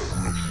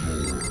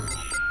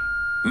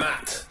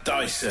 Matt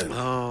Dyson.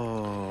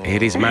 Oh.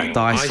 It is Matt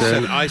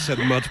Dyson. I said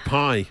mud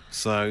pie,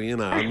 so, you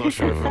know, I'm not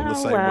sure if I'm on the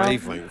same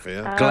wavelength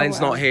here. Glenn's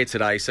not here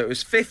today, so it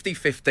was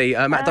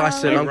 50-50. Matt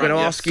Dyson, I'm going to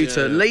ask you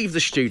to yeah. leave the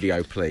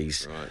studio,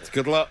 please. Right.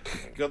 Good luck.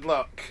 Good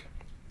luck.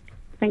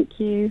 Thank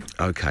you.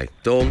 OK,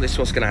 Dawn, this is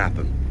what's going to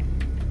happen.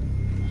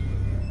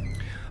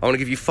 I want to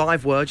give you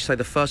 5 words. You say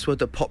the first word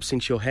that pops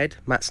into your head.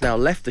 Matt's now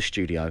left the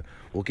studio.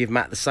 We'll give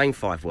Matt the same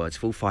 5 words,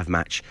 full 5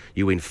 match.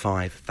 You win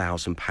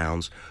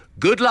 £5,000.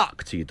 Good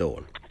luck to you,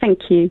 Dawn.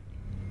 Thank you.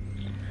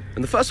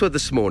 And the first word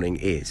this morning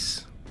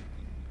is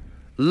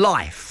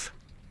life.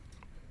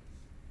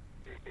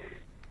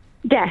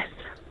 Death.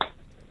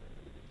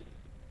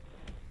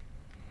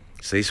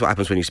 See, this is what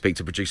happens when you speak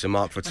to producer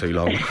Mark for too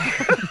long.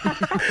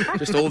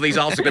 Just all these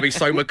answers are going to be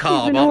so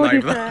macabre,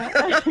 aren't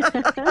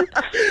they?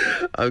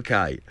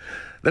 OK.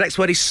 The next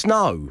word is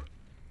snow.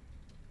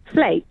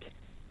 Flake.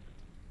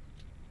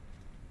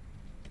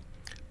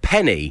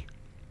 Penny.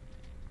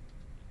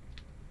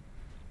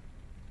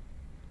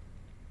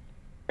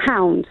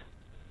 Pound.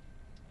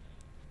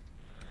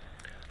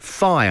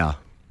 Fire.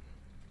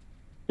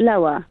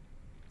 Lower.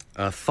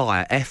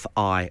 Fire.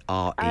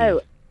 F-I-R-E.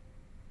 Oh.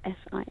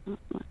 F-I-R.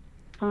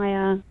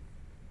 Fire.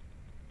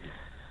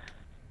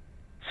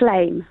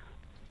 Flame.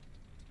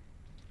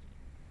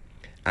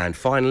 And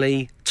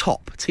finally,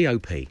 top.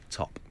 T-O-P.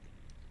 Top.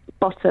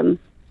 Bottom.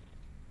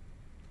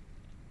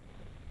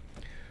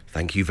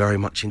 Thank you very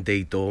much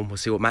indeed, Dawn. We'll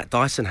see what Matt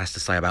Dyson has to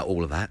say about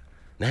all of that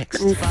next.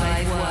 5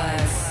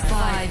 words,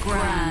 5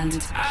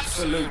 grand.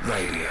 Absolute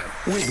Radio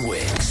with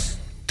Wix.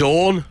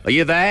 Dawn, are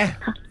you there?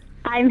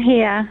 I'm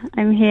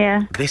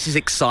here. This is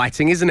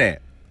exciting, isn't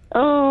it?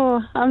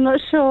 Oh, I'm not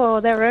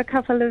sure. There were a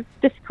couple of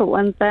difficult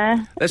ones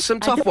there. There's some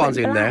I tough just ones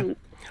went in there. blank.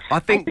 I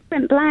think just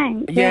went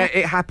blank. Yeah,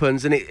 it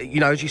happens, and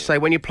as you say,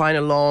 when you're playing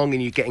along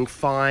and you're getting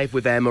 5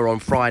 with Emma on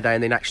Friday,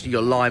 and then actually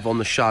you're live on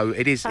the show,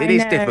 it is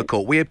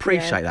difficult. We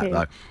appreciate that,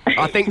 though.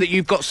 I think that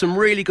you've got some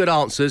really good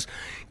answers.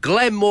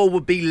 Glenmore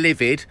would be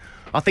livid.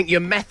 I think your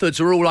methods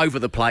are all over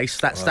the place.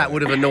 That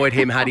would have annoyed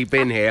him had he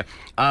been here.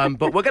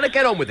 But we're going to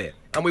get on with it,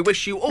 and we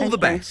wish you all the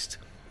best.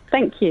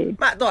 Thank you.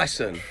 Matt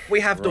Dyson, we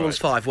have Dawn's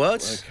 5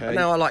 words. Okay. And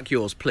now I like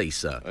yours, please,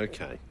 sir.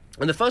 Okay.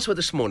 And the first word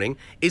this morning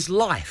is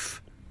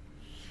life.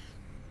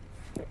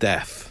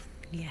 Death.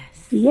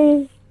 Yes.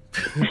 Yeah.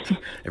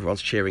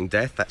 Everyone's cheering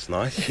death. That's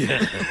nice.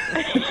 Yeah.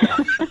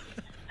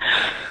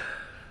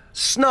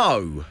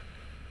 Snow.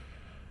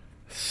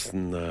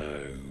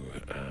 Snow.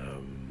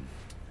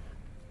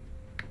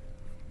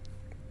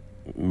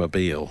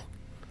 Mobile.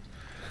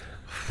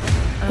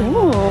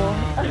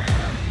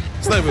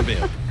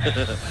 Snowmobile.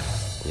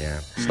 Yeah.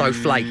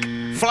 Snowflake.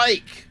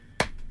 Flake.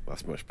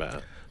 That's much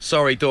better.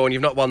 Sorry, Dawn,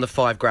 you've not won the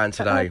 £5,000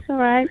 today. That's all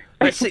right.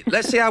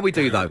 Let's see how we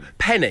do though.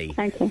 Penny.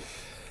 Thank you.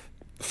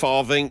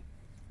 Farthing.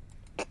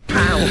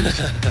 Pound.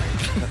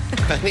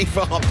 Penny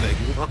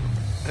farthing.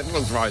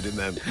 Everyone's riding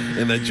them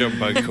in their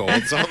jumbo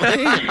cords, aren't they?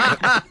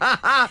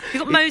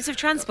 You've got modes of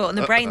transport on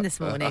the brain this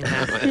morning,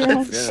 Matt.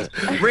 Yes.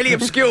 Really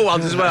obscure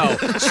ones as well.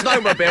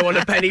 Snowmobile and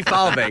a penny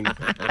farthing.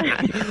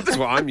 That's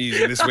what I'm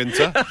using this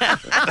winter.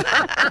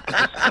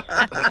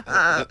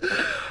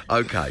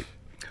 Okay.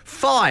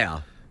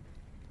 Fire.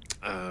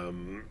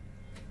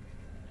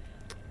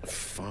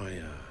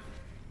 Fire.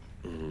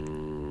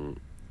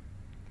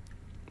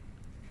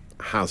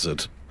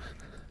 Hazard.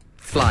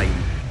 Flame.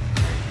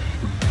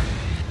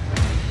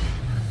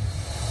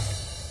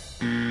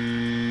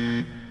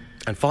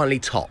 And finally,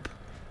 top.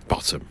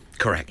 Bottom.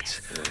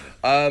 Correct.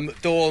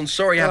 Dawn,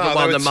 sorry you haven't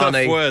won they the were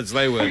money. tough words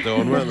they were,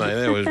 Dawn, weren't they?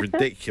 They were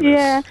ridiculous.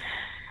 Yeah.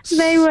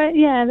 They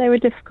were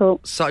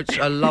difficult. Such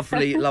a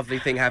lovely, lovely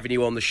thing having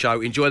you on the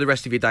show. Enjoy the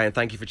rest of your day and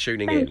thank you for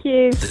tuning in. Thank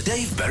you. The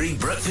Dave Berry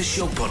Breakfast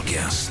Show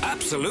Podcast.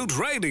 Absolute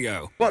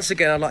Radio. Once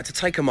again, I'd like to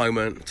take a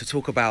moment to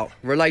talk about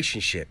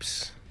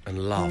relationships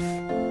and love.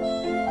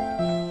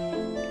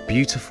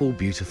 Beautiful,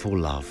 beautiful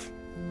love.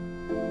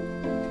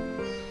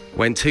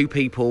 When two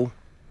people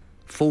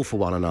fall for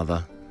one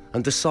another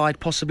and decide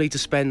possibly to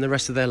spend the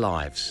rest of their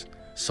lives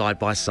side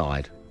by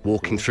side,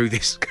 walking through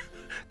this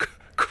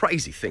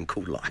crazy thing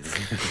called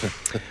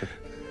life.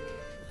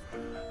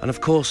 And of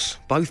course,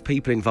 both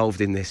people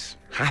involved in this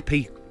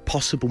happy,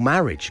 possible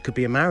marriage, it could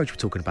be a marriage we're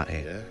talking about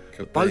here. Yeah,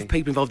 could Both be.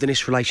 people involved in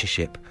this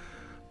relationship,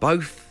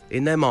 both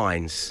in their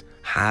minds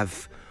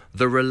have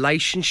the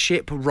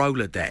relationship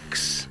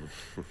Rolodex,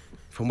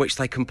 from which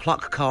they can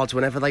pluck cards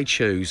whenever they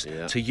choose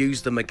to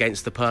use them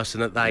against the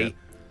person that they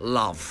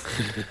love,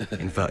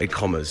 inverted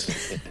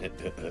commas.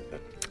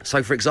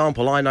 So, for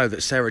example, I know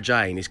that Sarah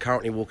Jane is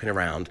currently walking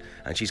around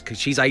and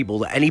she's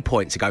able at any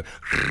point to go,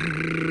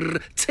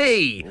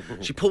 tea.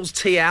 She pulls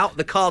tea out.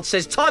 The card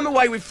says, time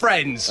away with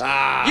friends.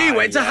 You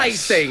went to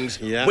Hastings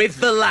with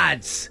the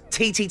lads.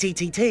 T.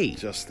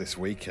 Just this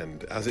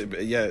weekend.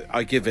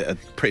 I give it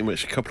pretty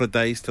much a couple of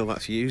days till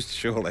that's used,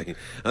 surely.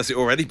 Has it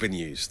already been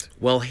used?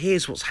 Well,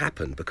 here's what's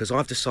happened, because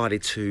I've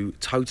decided to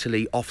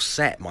totally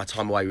offset my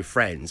time away with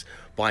friends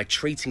by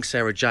treating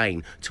Sarah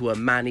Jane to a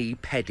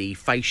mani-pedi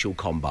facial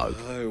combo.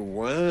 Oh,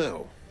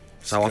 wow.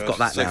 So I've got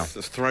that now.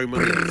 Just throw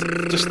money at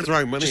it. Just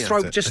throw money at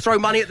it. Just throw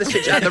money at the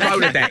at the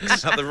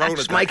Rolodex. At the Rolodex.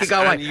 Just make it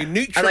go away. And you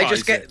neutralise and they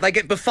just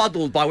get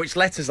befuddled by which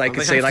letters they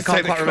can see. They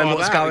can't quite remember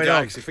what's going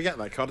on. Actually, forget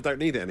that card. I don't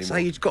need it anymore. So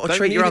you've got to Don't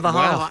treat your need other it.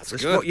 Wow, half. that's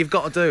That's good. what you've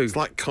got to do. It's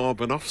like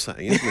carbon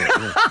offsetting, isn't it?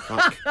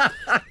 Yeah,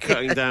 like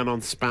cutting down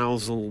on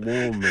spousal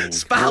warming.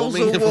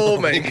 Spousal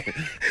warming.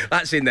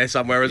 That's in there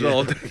somewhere as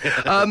well.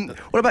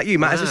 What about you,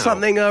 Matt? Is there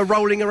something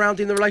rolling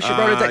around in the relationship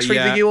Rolodex for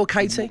either you or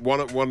Katie?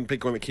 One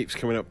big one that keeps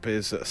coming up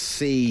is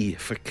C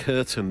for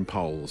curtain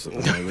poles at the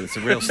moment. It's a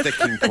real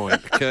sticking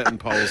point. Curtain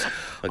poles.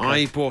 Okay.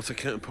 I bought a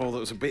curtain pole that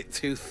was a bit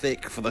too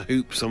thick for the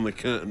hoops on the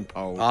curtain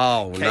pole.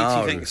 Oh, Katie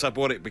no. thinks I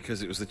bought it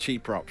because it was the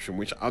cheaper option,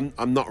 which I'm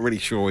not really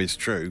sure is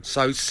true.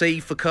 So C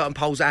for curtain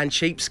poles and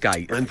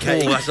cheapskate. And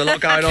Katie, that's a lot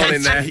going on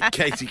in there.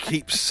 Katie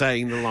keeps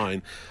saying the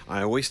line,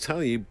 I always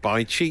tell you,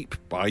 buy cheap,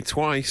 buy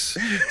twice.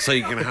 So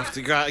you're going to have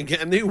to go out and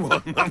get a new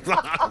one. I'm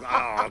like,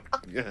 oh,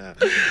 yeah.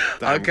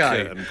 Damn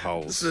curtain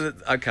poles. So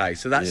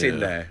that's in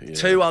there. Yeah.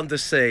 2 under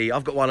C.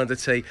 I've got 1 under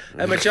T.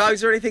 Emma Jo, is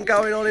there anything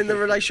going on in the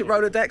relationship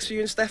Rolodex for you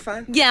and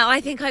Stefan? Yeah,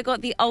 I think I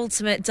got the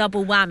ultimate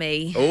double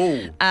whammy.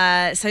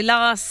 Oh. So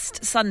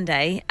last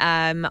Sunday,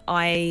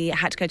 I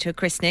had to go to a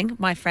christening,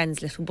 my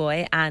friend's little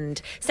boy,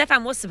 and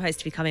Stefan was supposed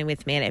to be coming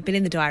with me, and it had been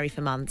in the diary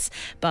for months,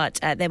 but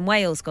then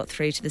Wales got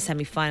through to the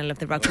semi-final of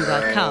the Rugby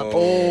World Cup.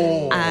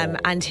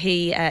 And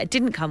he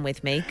didn't come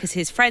with me because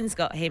his friends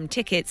got him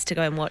tickets to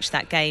go and watch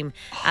that game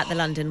at the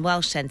London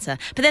Welsh Centre.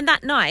 But then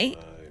that night,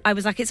 I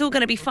was like, it's all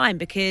going to be fine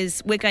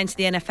because we're going to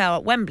the NFL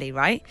at Wembley,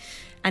 right?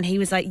 And he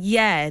was like,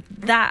 yeah,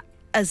 that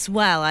as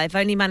well. I've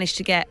only managed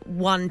to get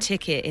 1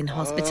 ticket in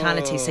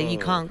hospitality, so you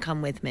can't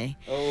come with me.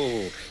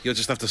 Oh, you'll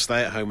just have to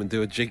stay at home and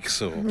do a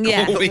jigsaw.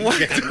 Yeah. all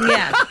weekend.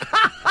 Yeah.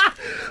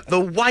 the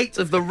weight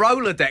of the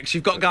Rolodex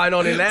you've got going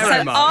on in there, So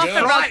Emma. R for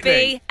Frightening.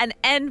 rugby, an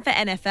N for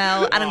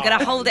NFL, and I'm going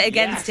to hold it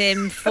against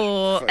him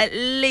for at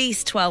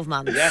least 12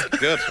 months. Yeah,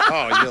 good.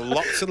 Oh, you're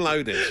locked and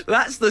loaded.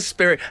 That's the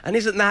spirit. And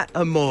isn't that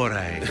amore?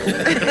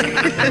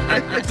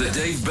 The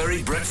Dave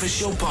Berry Breakfast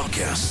Show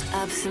Podcast.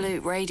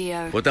 Absolute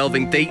Radio. We're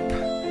delving deep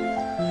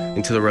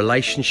into the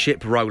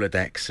relationship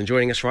Rolodex. And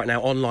joining us right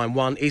now on line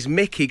one is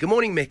Mickey. Good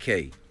morning,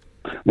 Mickey.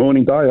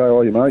 Morning, Dave. How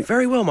are you, mate?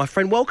 Very well, my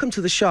friend. Welcome to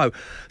the show.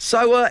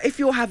 So if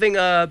you're having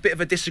a bit of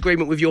a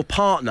disagreement with your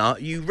partner,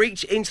 you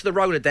reach into the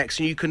Rolodex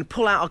and you can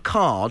pull out a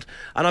card,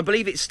 and I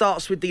believe it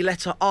starts with the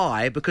letter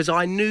I, because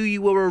I knew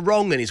you were a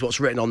wrong and is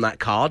what's written on that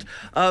card.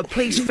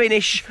 Please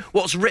finish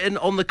what's written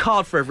on the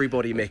card for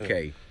everybody,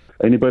 Mickey.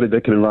 Anybody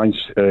that can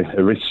arrange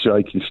arrest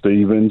Shaking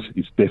Stevens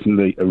is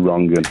definitely a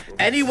wrong un.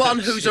 Anyone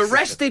who's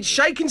arrested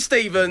Shaking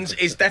Stevens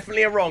is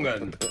definitely a wrong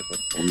un.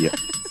 Yeah,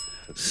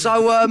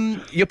 So,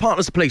 your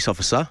partner's a police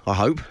officer, I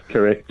hope.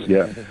 correct,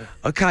 yeah.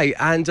 Okay,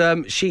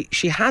 and she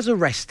has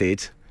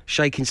arrested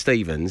Shaking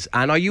Stevens,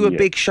 and are you a Yeah.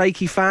 big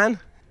Shaky fan?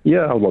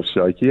 Yeah, I love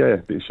Shaky, yeah. A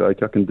bit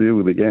Shaky, I can deal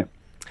with it, yeah.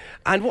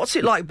 And what's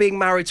it like being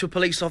married to a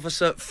police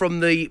officer from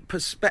the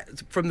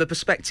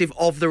perspective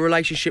of the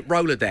relationship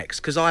Rolodex?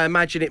 Because I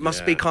imagine it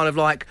must be kind of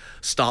like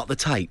start the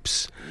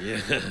tapes.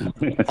 Yeah.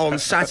 On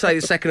Saturday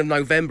the 2nd of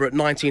November at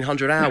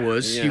 1900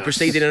 hours, you Yes.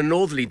 proceed in a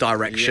northerly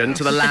direction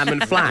to the Lamb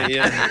and Flag.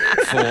 Yeah.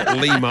 For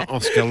Lima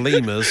Oscar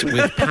Limas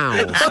with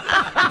pals.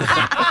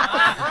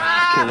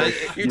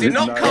 You did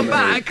not come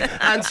back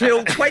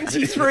until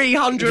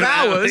 2300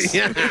 hours,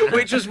 Yeah.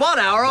 which was 1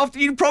 hour after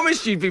you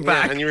promised you'd be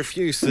back. Yeah, and you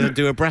refused to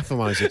do a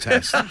breathalyzer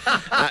test.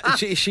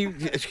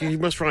 She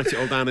must write it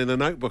all down in a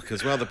notebook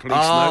as well, the police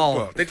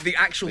notebook. the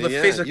actual, the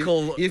Yeah,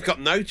 physical... You've got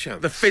no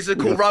chance. The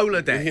physical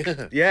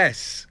Rolodex.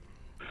 Yes.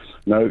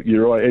 No,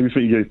 you're right.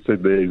 Everything you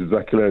said there is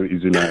exactly how it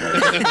is in there.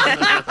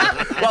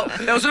 Well,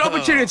 there was an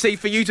opportunity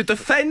for you to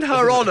defend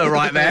her honour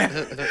right there.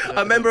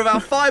 A member of our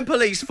fine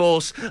police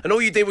force, and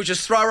all you did was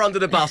just throw her under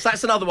the bus.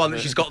 That's another one that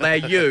she's got there,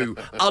 you,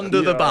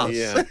 under the bus.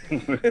 Yeah.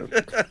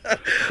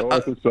 So I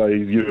have to say,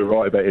 you're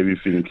right about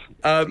everything.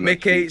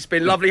 Mickey, it's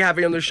been lovely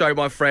having you on the show,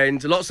 my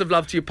friend. Lots of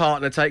love to your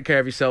partner. Take care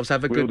of yourselves.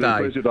 Have a Will good do. day.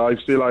 Pleasure, Dave.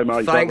 See you later,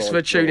 mate. Thanks Bye-bye.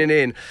 for tuning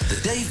in.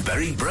 The Dave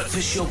Berry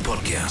Breakfast Show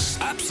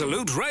Podcast.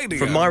 Absolute Radio.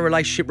 From my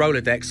relationship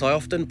Rolodex, I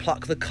often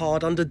pluck the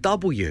card under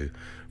W.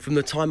 From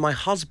the time my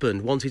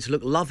husband wanted to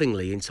look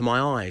lovingly into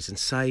my eyes and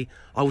say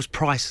I was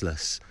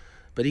priceless,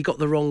 but he got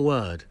the wrong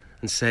word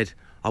and said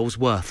I was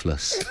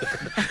worthless.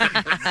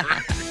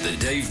 The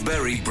Dave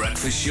Berry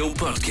Breakfast Show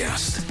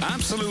Podcast.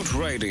 Absolute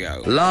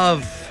Radio.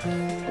 Love.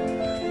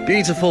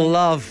 Beautiful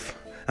love.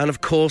 And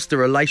of course, the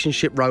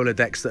relationship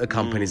Rolodex that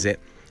accompanies it.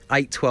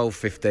 8, 12,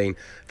 15.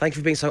 Thank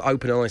you for being so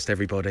open and honest,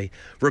 everybody.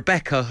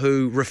 Rebecca,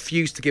 who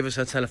refused to give us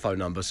her telephone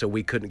number so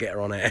we couldn't get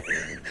her on air,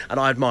 and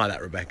I admire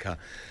that, Rebecca,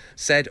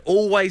 said,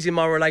 always in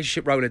my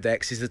relationship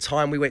Rolodex is the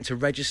time we went to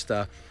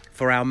register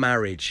for our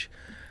marriage.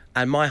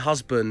 And my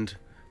husband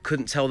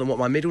couldn't tell them what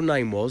my middle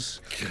name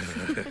was.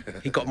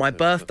 He got my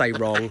birthday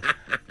wrong.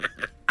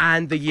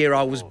 And the year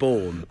I was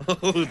born.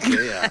 Oh,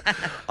 dear.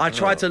 I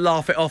tried to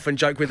laugh it off and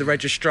joke with the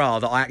registrar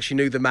that I actually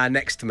knew the man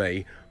next to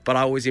me, but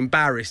I was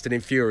embarrassed and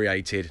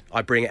infuriated.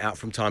 I bring it out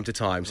from time to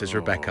time, says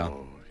Rebecca.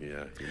 Oh,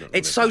 yeah.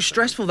 It's so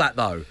stressful, that,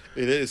 though.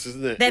 It is,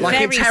 isn't it? They're Like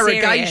very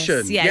interrogation.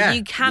 serious. Yeah, Yeah.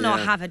 you cannot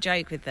Yeah. have a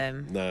joke with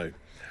them. No.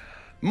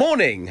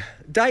 Morning.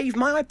 Dave,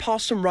 may I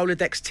pass some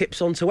Rolodex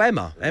tips on to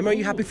Emma? Emma, are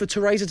you happy for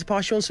Teresa to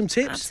pass you on some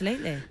tips?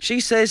 Absolutely.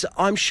 She says,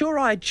 I'm sure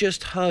I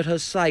just heard her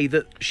say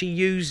that she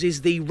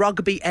uses the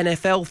rugby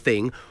NFL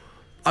thing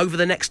over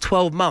the next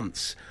 12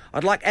 months.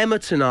 I'd like Emma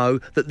to know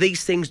that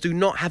these things do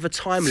not have a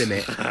time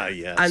limit.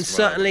 Yes, and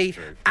certainly, that's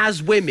true.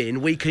 as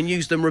women, we can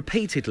use them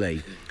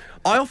repeatedly.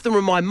 I often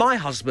remind my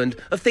husband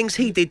of things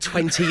he did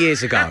 20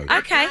 years ago.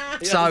 Okay.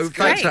 So,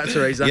 thanks for that,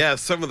 Teresa. Yeah,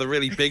 some of the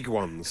really big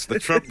ones, the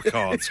trump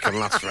cards, can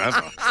last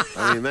forever.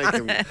 I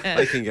mean,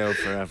 they can go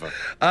forever.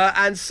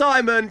 And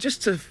Simon,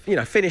 just to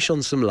finish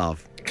on some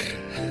love.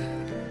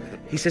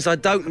 He says, I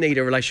don't need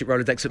a relationship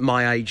Rolodex at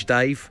my age,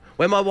 Dave.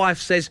 When my wife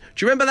says,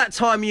 do you remember that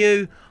time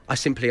you... I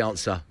simply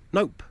answer,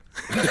 nope.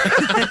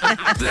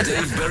 The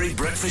Dave Berry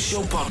Breakfast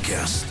Show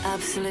Podcast.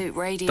 Absolute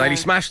Radio. Daily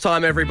Smash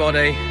time,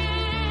 everybody.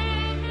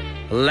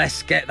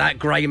 Let's get that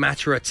grey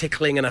matter a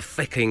tickling and a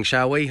flicking,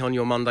 shall we, on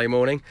your Monday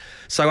morning?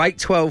 So 8,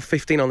 12,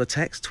 15 on the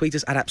text. Tweet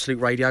us at Absolute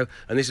Radio.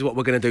 And this is what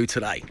we're going to do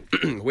today.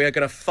 We are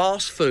going to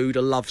fast food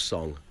a love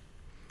song.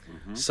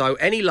 So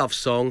any love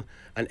song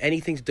and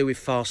anything to do with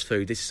fast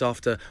food. This is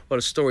after,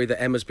 a story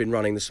that Emma's been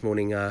running this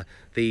morning.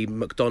 The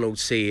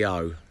McDonald's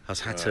CEO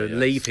has had to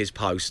leave his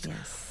post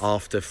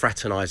after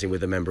fraternising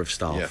with a member of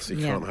staff. Yes,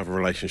 he can't have a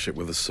relationship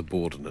with a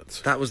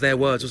subordinate. That was their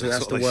words, wasn't it?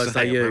 That's That's the what words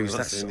they they say, used.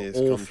 that's That's in his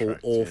awful,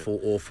 contract,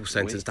 awful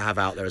sentence to have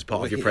out there as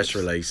part of your press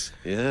release.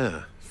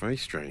 Yeah, very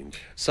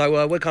strange.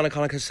 So we're kind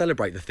of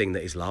celebrate the thing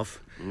that is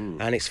love,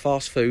 and it's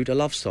fast food, a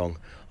love song.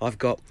 I've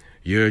got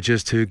 "You're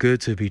Just Too Good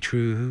to Be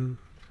True."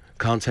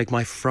 Can't take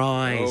my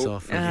fries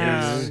off of you.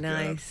 Oh,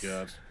 nice.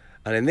 Good.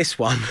 And in this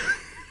one,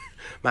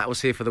 Matt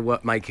was here for the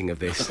making of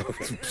this.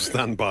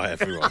 Stand by,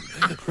 everyone.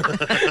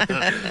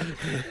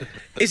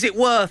 Is it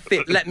worth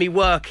it? Let me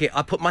work it.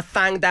 I put my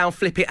thang down,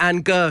 flip it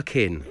and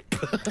gherkin.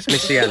 That's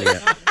Missy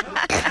Elliott.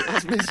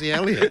 That's Missy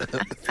Elliott.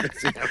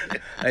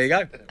 There you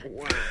go.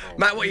 Wow.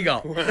 Matt, what you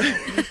got?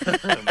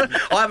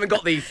 I haven't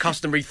got the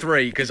customary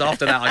 3 because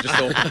after that I just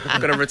thought I'm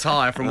going to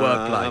retire from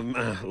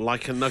wordplay.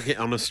 Like a nugget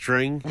on a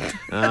string.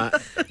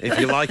 If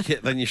you like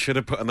it, then you should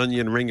have put an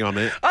onion ring on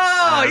it.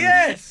 Oh,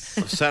 yes!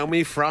 Sell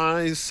me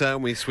fries, sell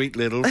me sweet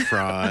little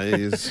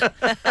fries.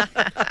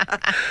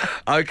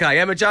 OK,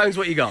 Emma Jones,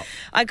 what you got?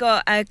 I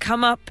got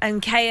come up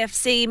and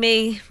KFC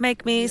me,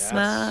 make me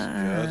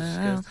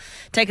smile. Good.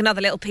 Take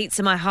another little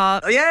pizza, my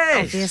heart. Oh,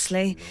 yes!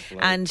 Obviously.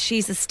 And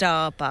She's a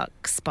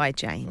Starbucks by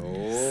James.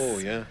 Oh,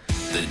 yeah.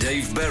 The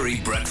Dave Berry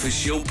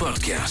Breakfast Show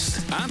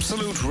Podcast.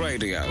 Absolute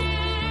Radio.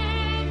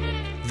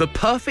 The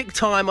perfect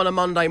time on a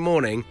Monday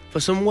morning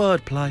for some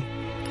wordplay.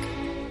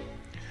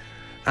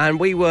 And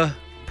we were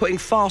putting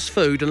fast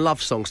food and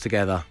love songs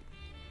together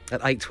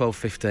at 8, 12,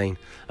 15.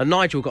 And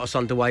Nigel got us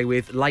underway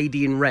with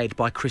Lady in Red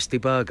by Christy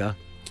Berger.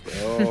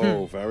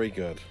 Oh, very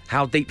good.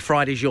 How Deep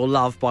Fried Is Your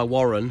Love by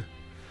Warren.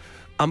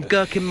 I'm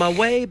gherking my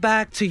way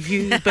back to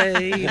you,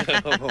 babe.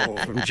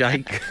 From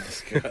Jake.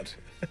 That's good.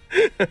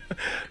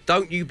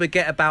 Don't You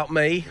Forget About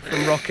Me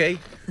from Rocky.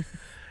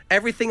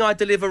 Everything I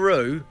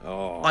Deliveroo,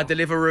 I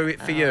Deliveroo It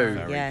For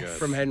You Yes. good.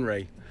 from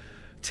Henry.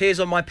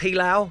 Tears on My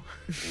Pilau.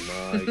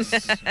 Nice.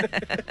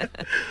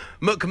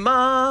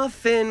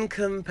 McMuffin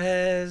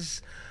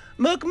compares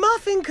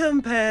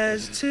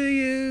to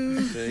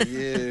you. To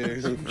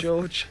you.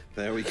 George.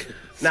 There we go.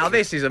 Now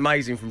this is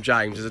amazing from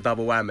James as a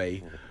double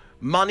whammy.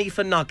 Money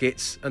for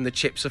nuggets and the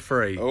chips are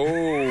free.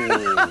 Oh,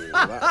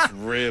 that's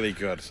really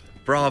good.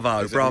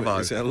 Bravo, bravo.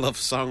 Is it a love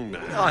song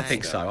now? I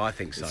think so.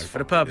 For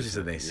the purposes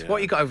of this. Yeah.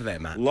 What you got over there,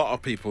 Matt? A lot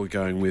of people are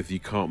going with "You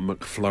Can't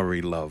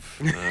McFlurry Love,"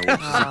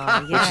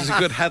 which is a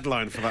good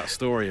headline for that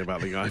story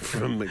about the guy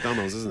from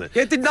McDonald's, isn't it?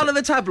 Yeah, did none of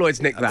the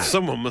tabloids nick that?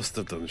 Someone must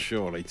have done,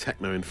 surely.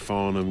 Techno in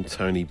Farnham,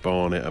 Tony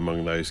Barnett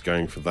among those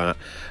going for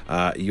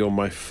that. You're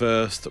my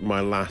first, my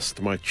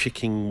last, my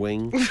chicken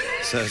wing,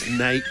 says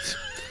Nate.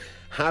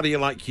 How do you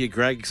like your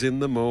Greggs in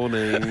the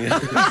morning? It's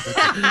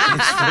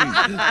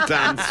from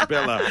Dan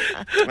Spiller.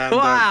 And,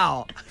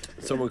 Wow.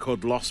 Someone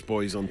called Lost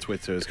Boys on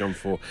Twitter has gone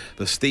for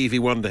the Stevie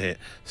Wonder hit.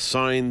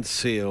 Signed,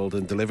 sealed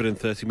and delivered in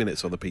 30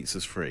 minutes or the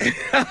pizza's free.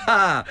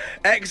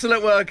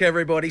 Excellent work,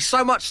 everybody.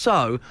 So much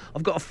so,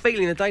 I've got a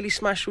feeling the Daily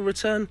Smash will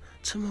return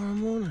tomorrow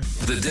morning.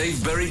 The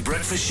Dave Berry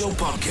Breakfast Show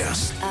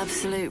Podcast.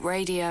 Absolute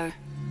Radio.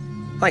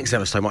 Thanks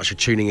ever so much for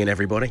tuning in,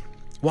 everybody.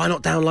 Why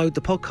not download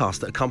the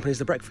podcast that accompanies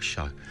The Breakfast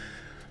Show?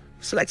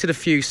 Selected a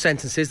few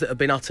sentences that have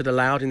been uttered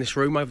aloud in this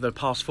room over the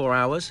past 4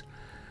 hours.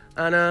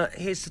 And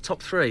here's the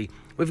top 3.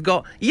 We've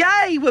got,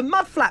 yay, we're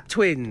Mudflap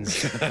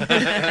Twins.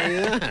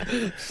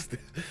 Yeah.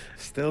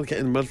 Still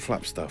getting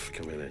Mudflap stuff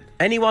coming in.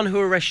 Anyone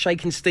who arrests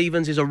Shakin'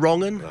 Stevens is a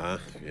wrong'un.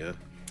 Yeah.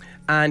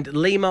 And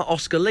Lima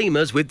Oscar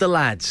Limas with the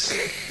lads.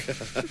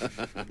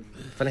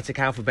 Phonetic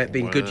alphabet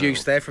being good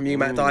use there from you,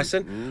 Matt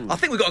Dyson. I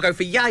think we've got to go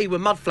for yay, we're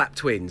Mudflap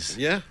Twins.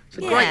 Yeah. It's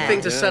a great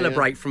thing to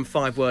celebrate from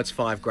 5 words,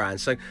 $5,000.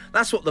 So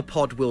that's what the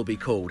pod will be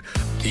called.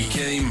 He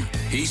came,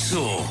 he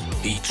saw,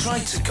 he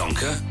tried to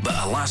conquer, but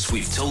alas,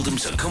 we've told him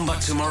to come back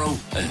tomorrow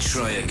and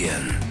try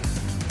again.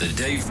 The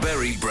Dave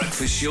Berry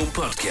Breakfast Show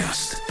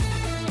Podcast.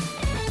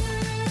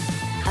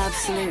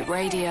 Absolute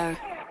Radio.